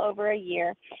a little over a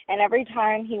year, and every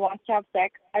time he wants to have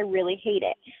sex, I really hate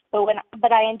it.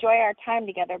 But I enjoy our time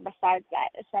together besides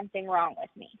that. Is something wrong with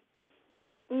me?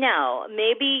 No,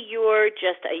 maybe you're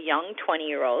just a young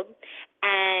 20-year-old,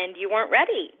 and you weren't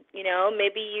ready.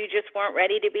 Maybe you just weren't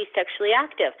ready to be sexually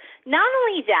active. Not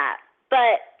only that,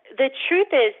 but the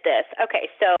truth is this. Okay,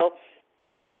 so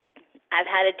I've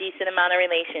had a decent amount of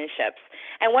relationships.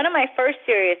 And one of my first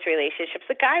serious relationships,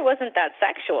 the guy wasn't that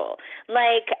sexual.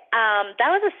 That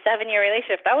was a 7-year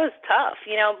relationship. That was tough.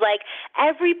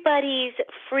 Everybody's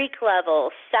freak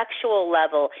level, sexual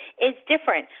level is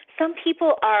different. Some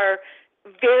people are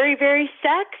very, very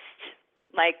sexed,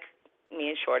 like me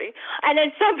and Shorty. And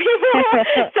then some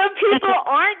people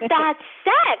aren't that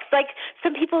sex.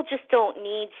 Some people just don't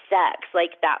need sex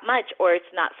that much, or it's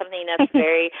not something that's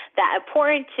very that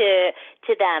important to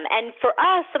them. And for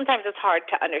us, sometimes it's hard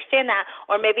to understand that,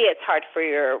 or maybe it's hard for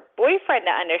your boyfriend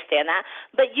to understand that,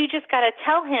 but you just got to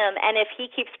tell him, and if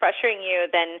he keeps pressuring you,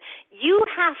 then you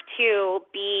have to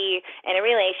be in a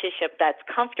relationship that's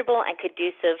comfortable and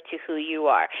conducive to who you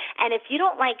are. And if you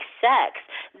don't like sex,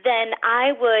 then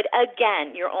I would,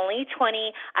 again, you're only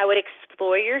 20, I would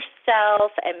explore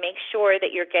yourself and make sure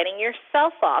that you're getting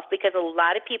yourself off, because a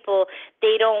lot of people,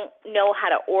 they don't know how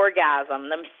to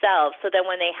orgasm themselves, so then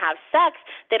when they have sex,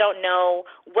 they don't know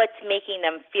what's making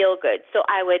them feel good. So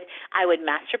I would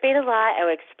masturbate a lot. I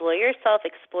would explore yourself,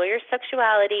 explore your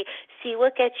sexuality, see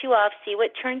what gets you off, see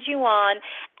what turns you on,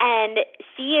 and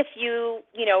see if you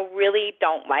really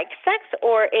don't like sex,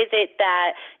 or is it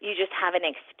that you just haven't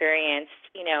experienced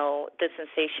the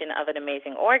sensation of an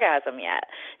amazing orgasm yet.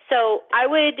 So I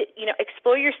would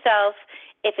explore yourself.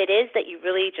 If it is that you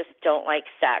really just don't like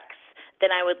sex, then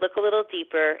I would look a little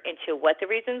deeper into what the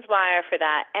reasons why are for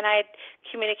that, and I'd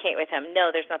communicate with him.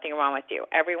 No, there's nothing wrong with you.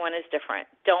 Everyone is different.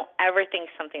 Don't ever think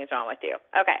something's wrong with you.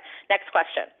 Okay, next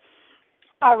question.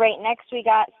 All right, next we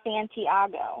got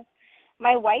Santiago.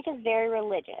 My wife is very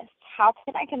religious. How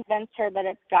can I convince her that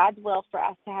it's God's will for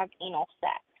us to have anal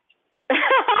sex?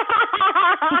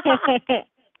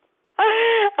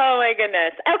 Oh, my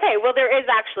goodness. Okay, well, there is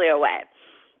actually a way.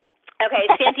 Okay,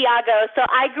 Santiago, so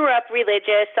I grew up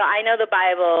religious, so I know the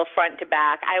Bible front to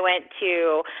back. I went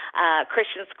to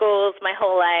Christian schools my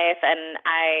whole life, and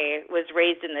I was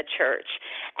raised in the church.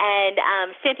 And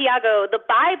Santiago, the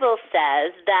Bible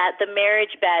says that the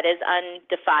marriage bed is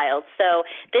undefiled. So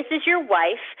this is your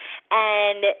wife,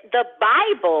 and the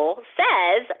Bible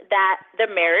says that the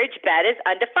marriage bed is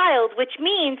undefiled, which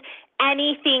means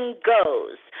anything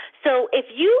goes. So if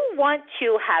you want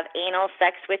to have anal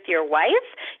sex with your wife,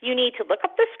 you need to look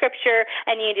up the scripture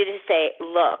and you need to say,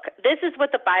 look, this is what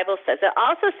the Bible says. It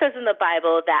also says in the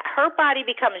Bible that her body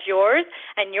becomes yours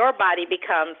and your body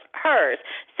becomes hers.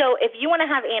 So if you want to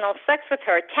have anal sex with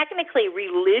her, technically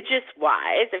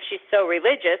religious-wise, if she's so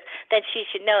religious, then she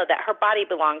should know that her body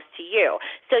belongs to you.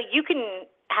 So you can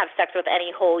have sex with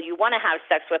any hole you want to have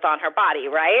sex with on her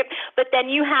body, right? But then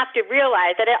you have to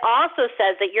realize that it also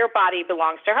says that your body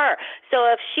belongs to her. So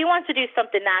if she wants to do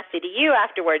something nasty to you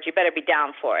afterwards, you better be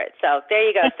down for it. So there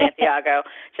you go, Santiago.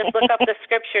 Just look up the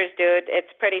scriptures, dude.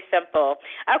 It's pretty simple.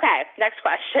 Okay, next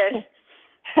question.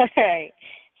 All right.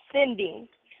 Cindy,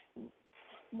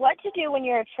 what to do when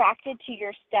you're attracted to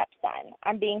your stepson?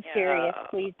 I'm being serious.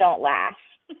 Please don't laugh.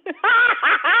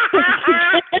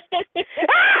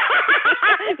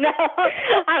 No,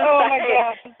 I'm oh sorry. my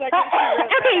gosh.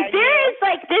 Okay,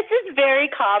 this is very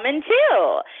common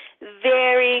too.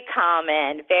 Very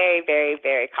common. Very, very,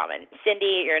 very common.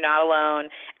 Cindy, you're not alone.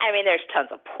 I mean, there's tons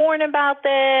of porn about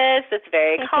this. It's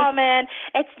very common.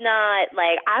 It's not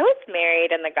like I was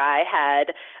married and the guy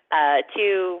had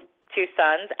two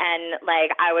sons, and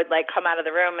like I would like come out of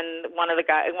the room and one of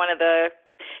the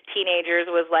teenagers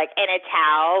was like in a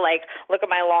towel, like look at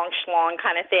my long schlong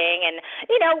kind of thing, and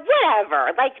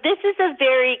whatever. Like this is a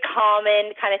very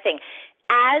common kind of thing.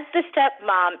 As the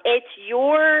stepmom, it's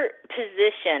your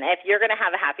position. If you're going to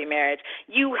have a happy marriage,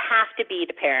 you have to be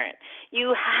the parent.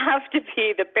 You have to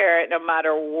be the parent no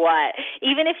matter what,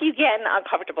 even if you get in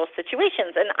uncomfortable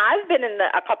situations. And I've been in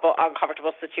a couple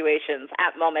uncomfortable situations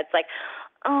at moments like,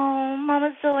 oh,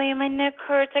 Mama Zoe, my neck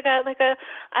hurts. I got like a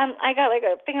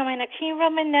thing on my neck. Can you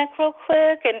rub my neck real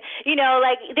quick? And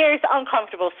like there's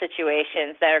uncomfortable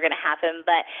situations that are going to happen,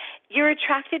 but you're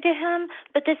attracted to him.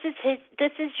 But this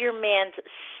is your man's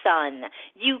son.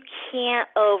 You can't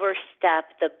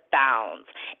overstep the bounds.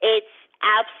 It's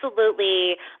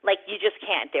absolutely, like, you just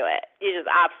can't do it. You just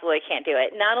absolutely can't do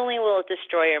it. Not only will it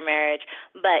destroy your marriage,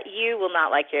 but you will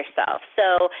not like yourself.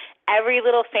 So every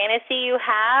little fantasy you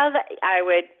have, I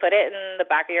would put it in the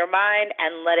back of your mind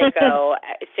and let it go.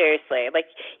 Seriously. Like,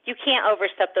 you can't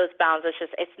overstep those bounds.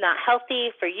 It's not healthy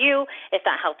for you. It's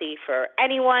not healthy for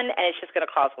anyone, and it's just going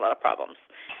to cause a lot of problems.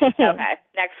 Okay,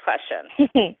 next question.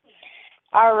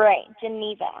 All right,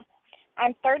 Geneva.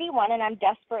 I'm 31 and I'm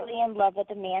desperately in love with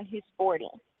a man who's 40.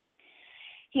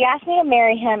 He asked me to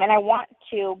marry him and I want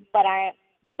to, but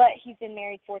he's been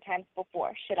married 4 times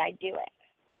before. Should I do it?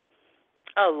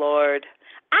 Oh, Lord.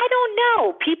 I don't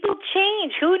know. People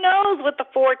change. Who knows what the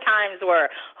 4 times were?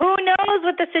 Who knows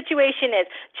what the situation is?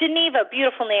 Geneva,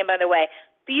 beautiful name, by the way.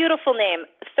 Beautiful name.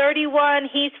 31,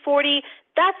 he's 40.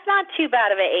 That's not too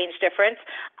bad of an age difference.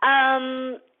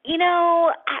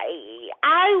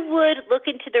 I would look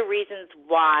into the reasons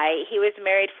why he was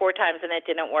married 4 times and it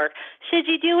didn't work. Should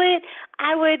you do it?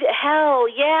 I would,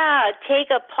 take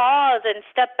a pause and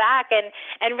step back and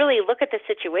really look at the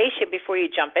situation before you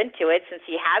jump into it, since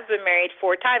he has been married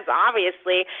 4 times.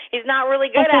 Obviously, he's not really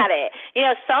good at it.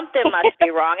 Something must be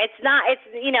wrong.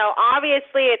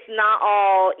 Obviously it's not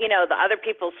all, the other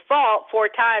people's fault 4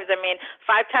 times. I mean,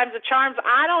 5 times the charms,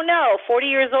 I don't know. 40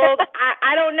 years old,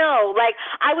 I don't know. Like,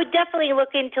 I would definitely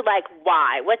look into, like,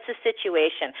 why? What's the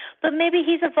situation? But maybe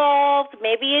he's evolved.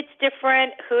 Maybe it's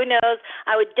different. Who knows?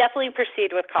 I would definitely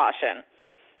proceed with caution.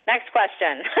 Next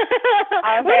question.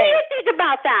 Okay. What do you think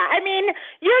about that? I mean,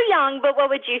 you're young, but what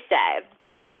would you say?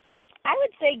 I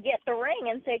would say get the ring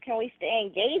and say, can we stay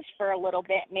engaged for a little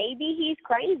bit? Maybe he's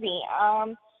crazy.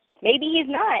 Maybe he's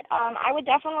not. I would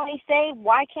definitely say,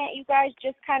 why can't you guys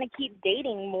just kind of keep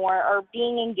dating more or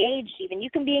being engaged even? You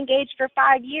can be engaged for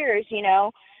 5 years,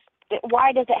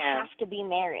 Why does it have to be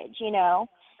marriage, I know,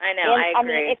 and, I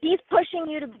agree. I mean, if he's pushing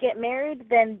you to get married,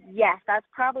 then yes, that's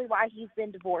probably why he's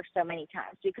been divorced so many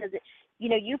times, because,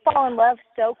 you fall in love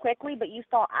so quickly, but you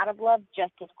fall out of love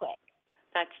just as quick.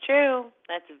 That's true.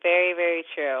 That's very, very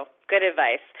true. Good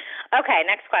advice. Okay,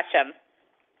 next question.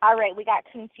 All right, we got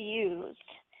confused.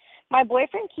 My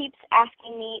boyfriend keeps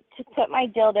asking me to put my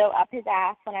dildo up his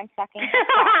ass when I'm sucking his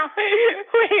cock.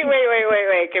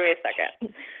 Wait. Give me a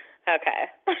second. Okay.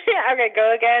 Okay,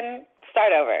 go again.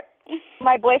 Start over.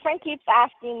 My boyfriend keeps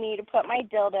asking me to put my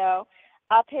dildo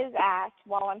up his ass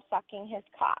while I'm sucking his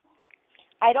cock.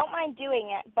 I don't mind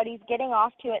doing it, but he's getting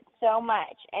off to it so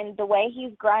much, and the way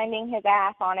he's grinding his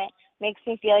ass on it makes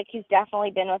me feel like he's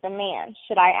definitely been with a man.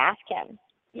 Should I ask him?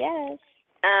 Yes.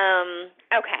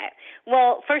 Okay.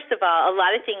 Well, first of all, a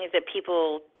lot of things that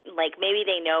people, like, maybe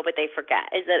they know but they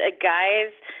forget is that a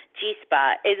guy's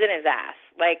G-spot isn't his ass.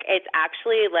 Like, it's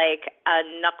actually like a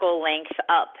knuckle length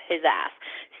up his ass.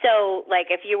 So, like,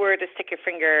 if you were to stick your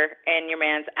finger in your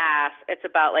man's ass, it's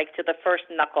about, like, to the first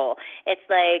knuckle. It's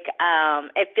like,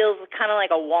 it feels kind of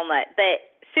like a walnut.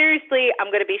 But seriously, I'm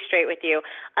going to be straight with you.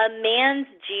 A man's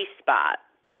G-spot,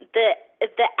 the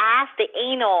the ass, the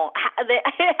anal, it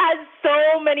has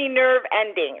so many nerve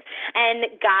endings. And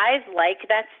guys like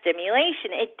that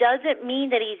stimulation. It doesn't mean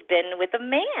that he's been with a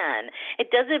man. It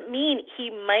doesn't mean he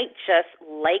might just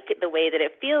like the way that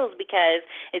it feels, because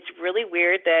it's really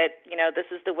weird that, this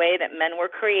is the way that men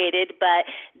were created. But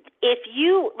if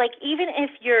you, like, even if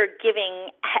you're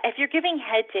giving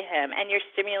head to him and you're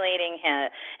stimulating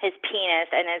his penis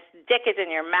and his dick is in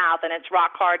your mouth and it's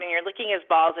rock hard and you're licking his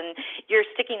balls and you're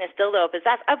sticking this dildo up his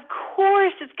ass, of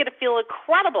course it's going to feel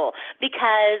incredible,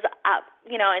 because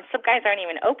and some guys aren't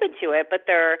even open to it, but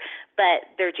their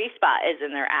G-spot is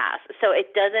in their ass. So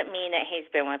it doesn't mean that he's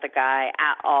been with a guy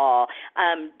at all.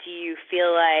 Do you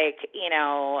feel like,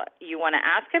 you want to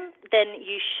ask him? Then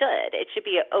you should. It should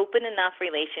be an open enough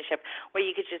relationship where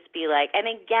you could just be like, and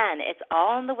again, it's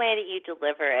all in the way that you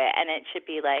deliver it, and it should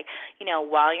be like,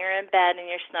 while you're in bed and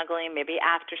you're snuggling, maybe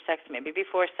after sex, maybe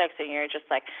before sex, and you're just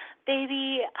like,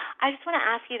 baby, I just want to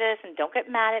ask you this, and don't get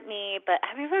mad at me, but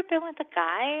have you ever been with a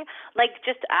guy? Like,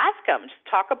 just ask him. Just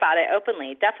talk about it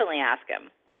openly. Definitely ask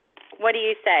him. What do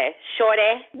you say,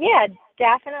 Shorty? Yeah,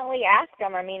 definitely ask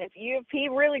him. I mean, if he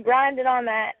really grinded on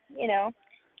that,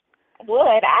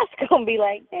 would ask him, be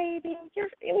like, baby,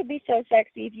 it would be so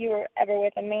sexy if you were ever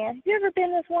with a man. Have you ever been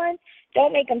with one?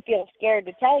 Don't make him feel scared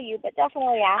to tell you, but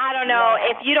definitely ask him. I don't know.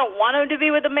 If you don't want him to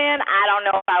be with a man, I don't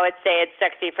know if I would say it's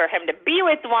sexy for him to be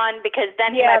with one, because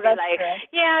then he might be like,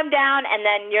 true. Yeah, I'm down, and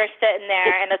then you're sitting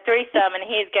there in a threesome and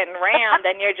he's getting rammed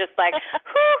and you're just like,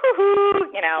 hoo-hoo-hoo,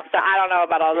 so I don't know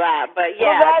about all that. But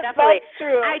yeah, well, definitely. That's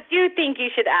true. I do think you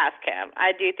should ask him.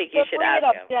 Should ask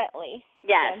him. Gently.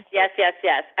 Yes.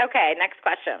 Okay, next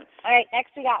question. All right,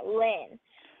 next we got Lynn.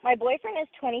 My boyfriend is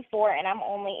 24 and I'm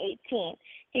only 18.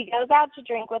 He goes out to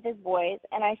drink with his boys,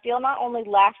 and I feel not only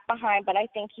left behind, but I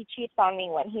think he cheats on me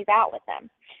when he's out with them.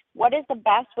 What is the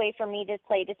best way for me to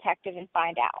play detective and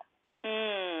find out?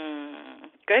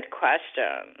 Good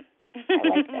question. I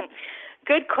like that.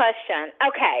 Good question.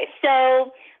 Okay,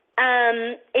 so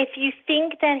if you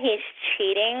think that he's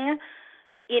cheating,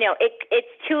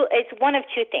 it's one of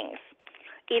two things.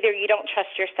 Either you don't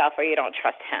trust yourself or you don't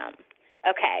trust him.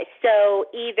 Okay, so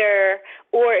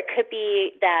or it could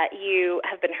be that you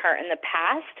have been hurt in the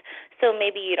past, so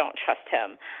maybe you don't trust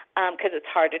him, because it's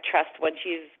hard to trust once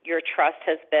your trust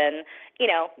has been,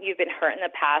 you've been hurt in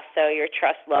the past, so your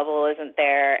trust level isn't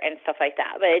there and stuff like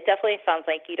that. But it definitely sounds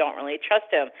like you don't really trust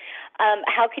him.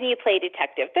 How can you play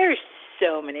detective? There's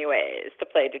so many ways to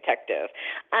play detective.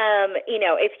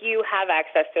 If you have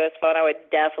access to his phone, I would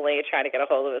definitely try to get a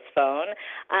hold of his phone.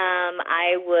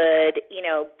 I would,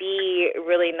 be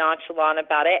really nonchalant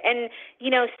about it. And,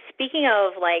 speaking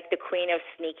of, like, the queen of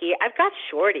sneaky, I've got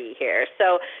Shorty here.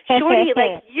 So, Shorty,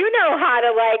 like, you know how to,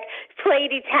 like, play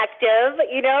detective,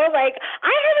 Like,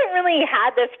 I haven't really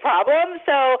had this problem,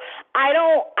 so I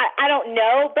don't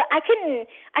know. But I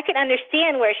can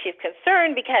understand where she's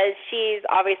concerned, because she's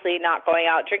obviously not going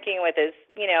out drinking with his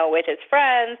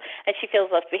friends, and she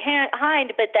feels left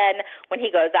behind. But then when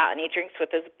he goes out and he drinks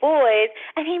with his boys,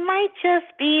 and he might just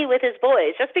be with his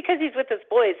boys, just because he's with his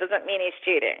boys doesn't mean he's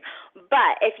cheating.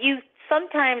 But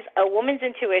sometimes a woman's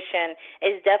intuition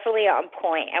is definitely on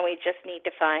point, and we just need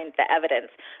to find the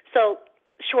evidence. So,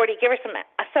 Shorty, give her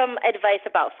some advice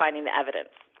about finding the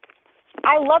evidence.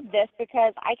 I love this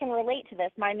because I can relate to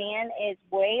this. My man is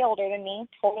way older than me,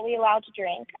 totally allowed to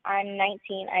drink. I'm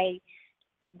 19.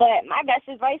 But my best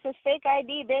advice is fake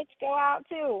ID, bitch. Go out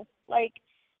too. Like,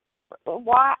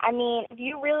 why? I mean, if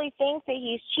you really think that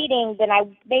he's cheating, then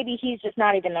maybe he's just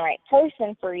not even the right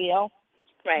person for you.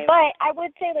 Right. But I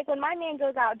would say, like, when my man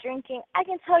goes out drinking, I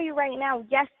can tell you right now,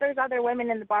 yes, there's other women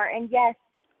in the bar, and yes,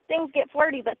 things get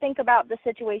flirty, but think about the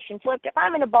situation flipped. If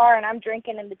I'm in a bar and I'm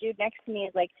drinking and the dude next to me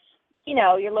is like,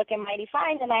 you're looking mighty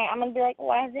fine tonight, I'm going to be like,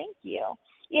 why, thank you.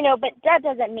 But that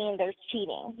doesn't mean there's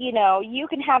cheating. You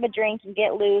can have a drink and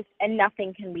get loose and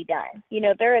nothing can be done.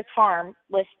 There is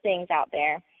harmless things out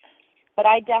there. But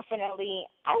I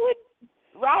would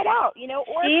ride out,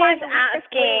 or she is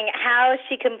asking how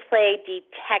she can play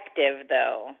detective,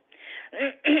 though.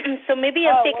 So maybe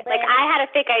I had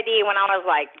a fake ID when I was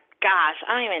like, gosh,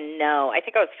 I don't even know. I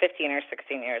think I was 15 or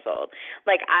 16 years old.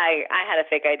 Like, I had a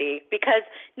fake ID because,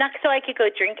 not so I could go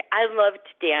drink. I loved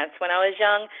to dance when I was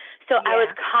young. So I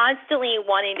was constantly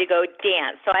wanting to go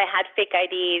dance. So I had fake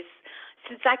IDs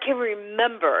since I can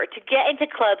remember to get into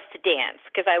clubs to dance,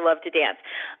 because I love to dance.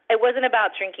 It wasn't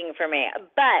about drinking for me.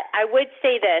 But I would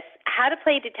say this, how to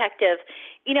play detective,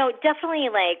 definitely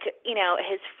like,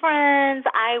 his friends.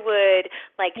 I would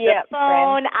like the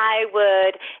phone. Friends. I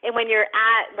would, and when you're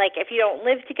at, like, if you don't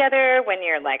live together, when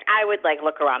you're like, I would like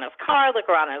look around his car, look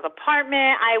around his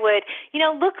apartment. I would,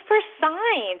 look for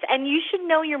signs. And you should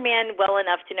know your man well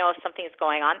enough to know if something's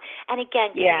going on. And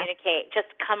again, communicate.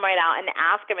 Just come right out and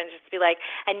ask him and just be like,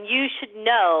 and you should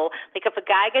know, like, if a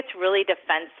guy gets really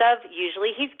defensive,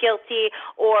 usually he's guilty,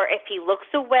 or if he looks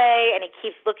away and he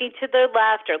keeps looking to the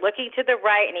left or looking to the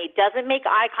right and he doesn't make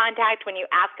eye contact when you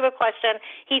ask him a question,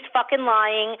 he's fucking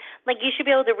lying. Like, you should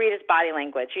be able to read his body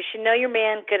language. You should know your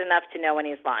man good enough to know when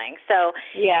he's lying. So,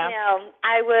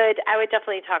 I would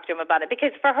definitely talk to him about it,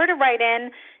 because for her to write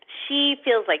in, she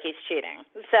feels like he's cheating.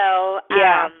 So,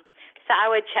 so I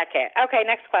would check it. Okay,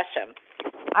 next question.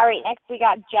 All right, next we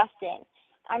got Justin.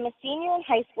 I'm a senior in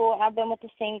high school, and I've been with the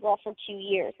same girl for 2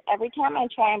 years. Every time I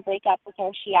try and break up with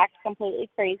her, she acts completely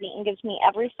crazy and gives me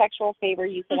every sexual favor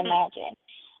you could imagine.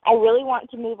 I really want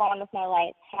to move on with my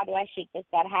life. How do I shake this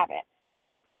bad habit?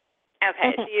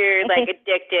 Okay, so you're like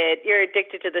addicted. You're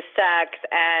addicted to the sex,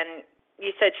 and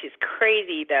you said she's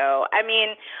crazy, though. I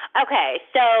mean, okay,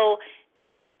 so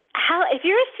if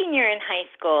you're a senior in high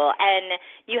school and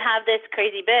you have this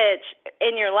crazy bitch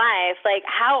in your life, like,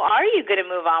 how are you going to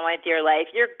move on with your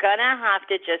life? You're going to have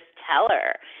to just tell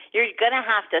her. You're going to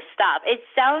have to stop. It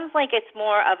sounds like it's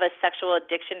more of a sexual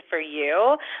addiction for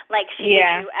you. Like, she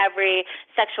gives you every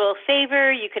sexual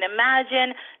favor you can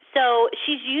imagine. So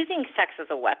she's using sex as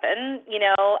a weapon,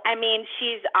 I mean,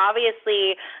 she's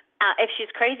obviously, if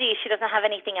she's crazy, she doesn't have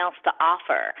anything else to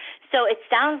offer. So it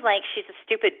sounds like she's a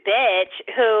stupid bitch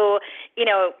who,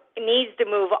 needs to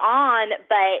move on,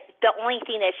 but the only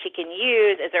thing that she can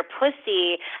use is her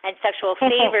pussy and sexual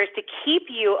favors to keep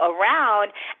you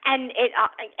around, and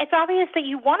it's obvious that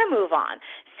you want to move on.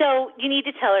 So you need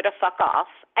to tell her to fuck off,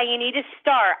 and you need to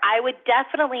start. I would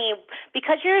definitely,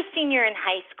 because you're a senior in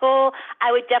high school,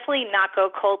 I would definitely not go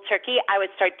cold turkey. I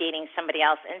would start dating somebody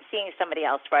else and seeing somebody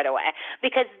else right away,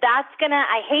 because that's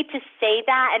I hate to say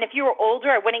that, and if you were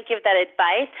older, I wouldn't give that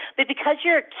advice, but because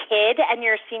you're a kid and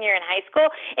you're a senior in high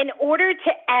school, in order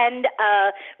to end a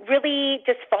really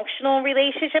dysfunctional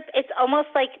relationship, it's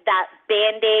almost like that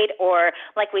Band-Aid, or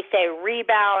like we say,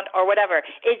 rebound or whatever,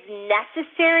 is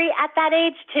necessary at that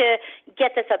age to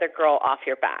get this other girl off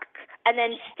your back. And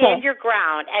then stand your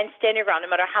ground, no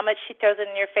matter how much she throws it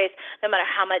in your face, no matter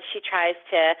how much she tries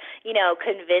to,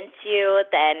 convince you,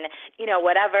 then,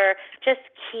 whatever. Just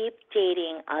keep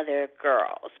dating other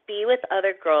girls. Be with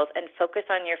other girls and focus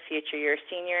on your future. You're a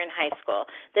senior in high school.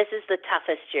 This is the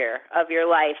toughest year of your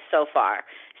life so far.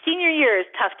 Senior year is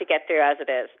tough to get through as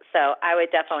it is. So I would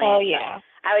definitely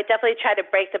I would definitely try to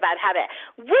break the bad habit.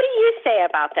 What do you say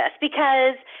about this?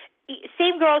 Because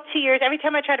same girl, 2 years, every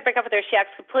time I try to break up with her, she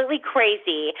acts completely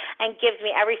crazy and gives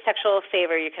me every sexual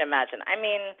favor you can imagine. I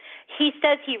mean, he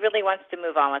says he really wants to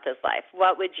move on with his life.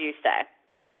 What would you say?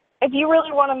 If you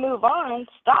really want to move on,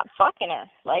 stop fucking her.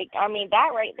 Like, I mean,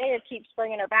 that right there keeps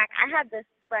bringing her back. I had this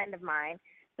friend of mine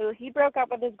who, he broke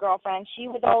up with his girlfriend. She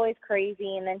was always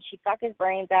crazy, and then she'd fuck his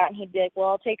brains out, and he'd be like, well,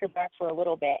 I'll take her back for a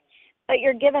little bit. But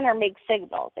you're giving her mixed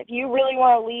signals. If you really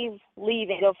want to leave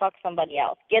and go fuck somebody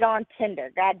else. Get on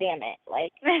Tinder. God damn it.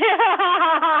 Like, I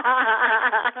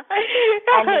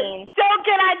mean, don't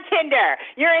get on Tinder.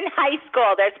 You're in high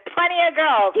school. There's plenty of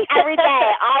girls every day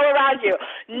all around you.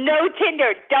 No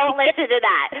Tinder. Don't listen to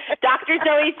that. Dr.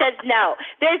 Zoe says no.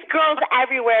 There's girls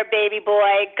everywhere, baby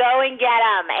boy. Go and get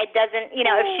them. It doesn't,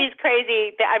 if she's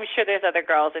crazy, I'm sure there's other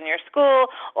girls in your school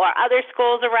or other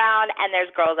schools around, and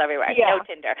there's girls everywhere. Yeah. No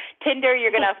Tinder. Tinder,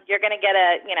 you're gonna get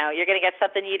you're gonna get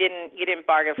something you didn't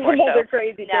bargain for. So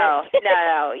crazy. No,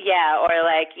 yeah, or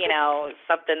like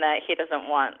something that he doesn't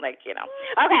want, like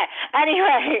Okay,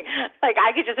 anyway, like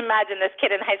I could just imagine this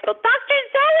kid in high school. Dr.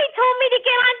 Zoe told me to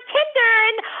get on Tinder,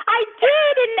 and I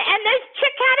did, and this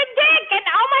chick had a dick, and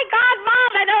oh my God,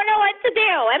 Mom, I don't know what to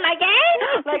do. Am I gay?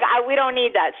 Like we don't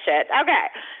need that shit. Okay,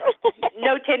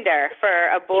 no Tinder for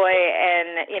a boy,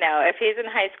 and if he's in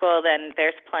high school, then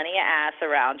there's plenty of ass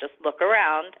around. Just look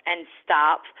around and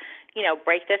stop,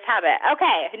 break this habit.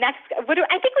 Okay, next, what do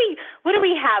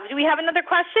we have? Do we have another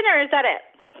question, or is that it?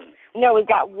 No, we've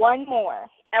got one more.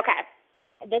 Okay.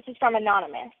 This is from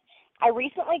Anonymous. I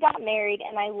recently got married,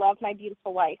 and I love my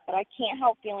beautiful wife, but I can't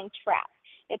help feeling trapped.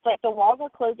 It's like the walls are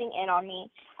closing in on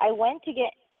me. I went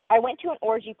to an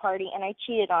orgy party, and I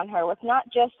cheated on her with not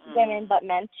just women, but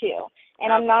men too.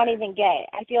 And I'm not even gay.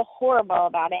 I feel horrible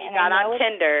about it. He got on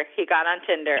Tinder.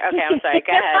 Okay, I'm sorry.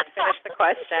 Go ahead. Finish the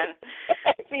question.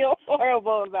 I feel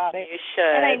horrible about it. You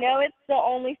should. And I know it's the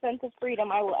only sense of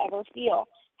freedom I will ever feel.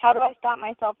 How do I stop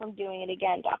myself from doing it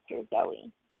again, Dr.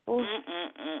 Zoe?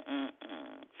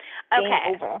 Okay.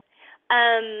 Game over.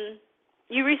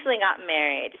 You recently got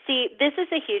married. See, this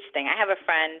is a huge thing. I have a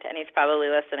friend, and he's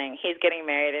probably listening. He's getting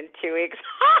married in 2 weeks.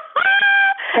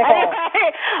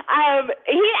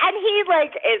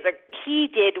 He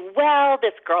did well.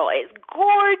 This girl is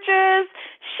gorgeous.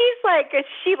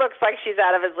 She looks like she's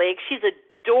out of his league. She's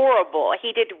adorable.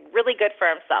 He did really good for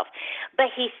himself.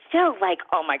 But he's still like,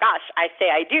 oh my gosh, I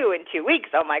say I do in 2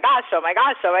 weeks. Oh my gosh. Like,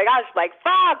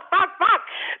 fuck.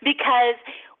 Because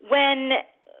when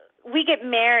we get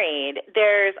married,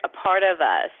 there's a part of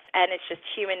us, and it's just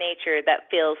human nature, that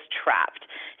feels trapped.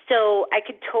 So I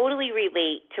could totally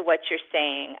relate to what you're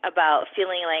saying about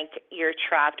feeling like you're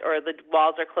trapped or the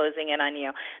walls are closing in on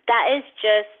you. That is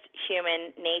just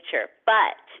human nature.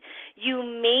 But you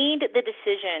made the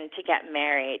decision to get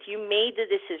married. You made the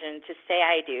decision to say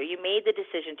I do. You made the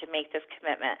decision to make this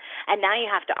commitment, and now you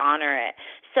have to honor it.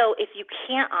 So if you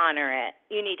can't honor it,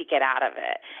 you need to get out of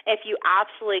it. If you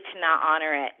absolutely cannot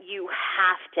honor it, you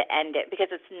have to end it,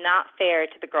 because it's not fair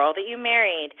to the girl that you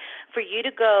married for you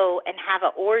to go and have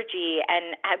an orgy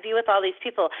and be with all these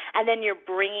people, and then you're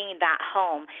bringing that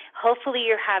home. Hopefully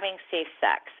you're having safe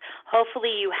sex.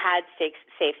 Hopefully you had safe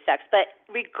sex. But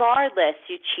regardless,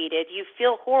 you cheated. You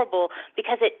feel horrible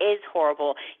because it is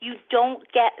horrible. You don't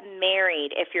get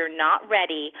married if you're not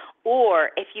ready,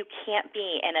 or if you can't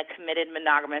be in a committed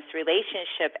monogamous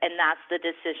relationship, and that's the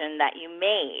decision that you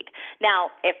made.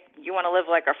 Now, if you want to live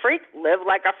like a freak, live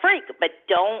like a freak, but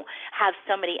don't have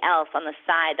somebody else on the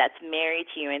side that's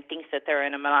married to you and thinks that they're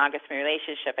in a monogamous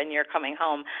relationship, and you're coming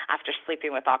home after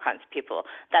sleeping with all kinds of people.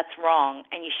 That's wrong,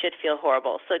 and you should feel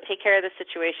horrible. So take care of the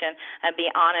situation and be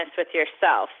honest with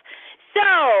yourself.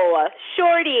 So,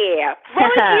 Shorty,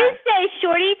 what would you say,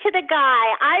 Shorty, to the guy?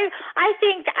 I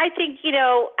think it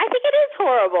is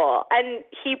horrible, and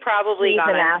he probably got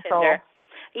on Tinder.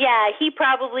 Yeah, he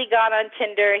probably got on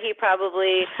Tinder. He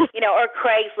probably, or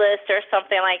Craigslist or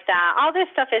something like that. All this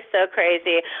stuff is so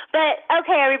crazy. But,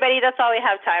 okay, everybody, that's all we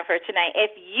have time for tonight.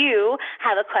 If you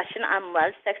have a question on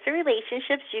love, sex, or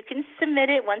relationships, you can submit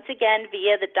it once again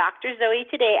via the Dr. Zoe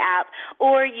Today app,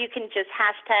 or you can just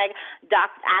hashtag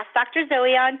Ask Dr.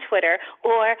 Zoe on Twitter,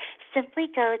 or simply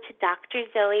go to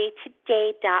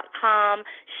drzoetoday.com.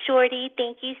 Shorty,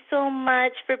 thank you so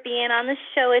much for being on the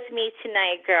show with me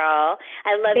tonight, girl.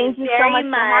 I love you very much.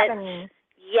 For having me.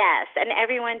 Yes, and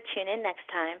everyone tune in next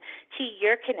time to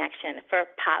Your Connection for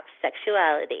Pop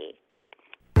Sexuality.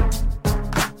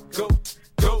 Go,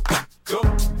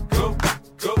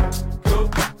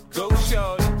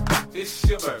 shorty. It's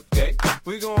your birthday.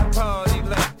 We gon' party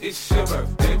like it's your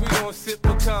birthday. We gon' sip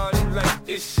Bacardi like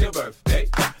it's your birthday.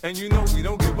 And you know we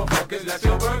don't give a fuck, it's not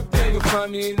your birthday. You'll find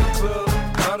me in the club,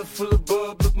 bottle full of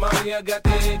bub. Look, mommy, I got the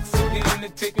X. I'm into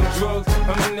taking drugs.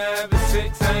 I'm into having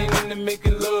sex, I ain't into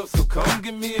making love. So come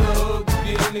give me a hug,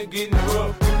 get into getting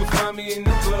rough. You can find me in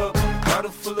the club,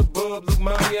 bottle full of bub. Look,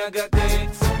 mommy, I got the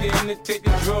X. I'm into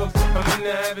taking drugs. I'm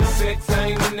into having sex, I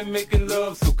ain't into making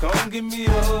love. So come give me a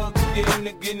hug, get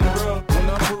into getting rough. When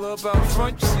I pull up out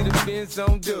front, you see the Benz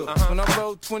on dub. When I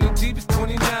roll 20 deep, it's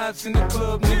 29s in the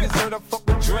club. Niggas heard I fuck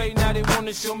with Dre, now they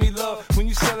wanna show me love. When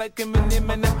you sell like Eminem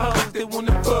and the hoes, they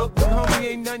wanna fuck. But homie,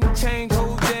 ain't nothing changed,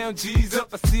 hold down, G's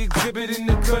up. I see exhibit in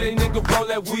the cut, they nigga roll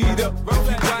that weed up.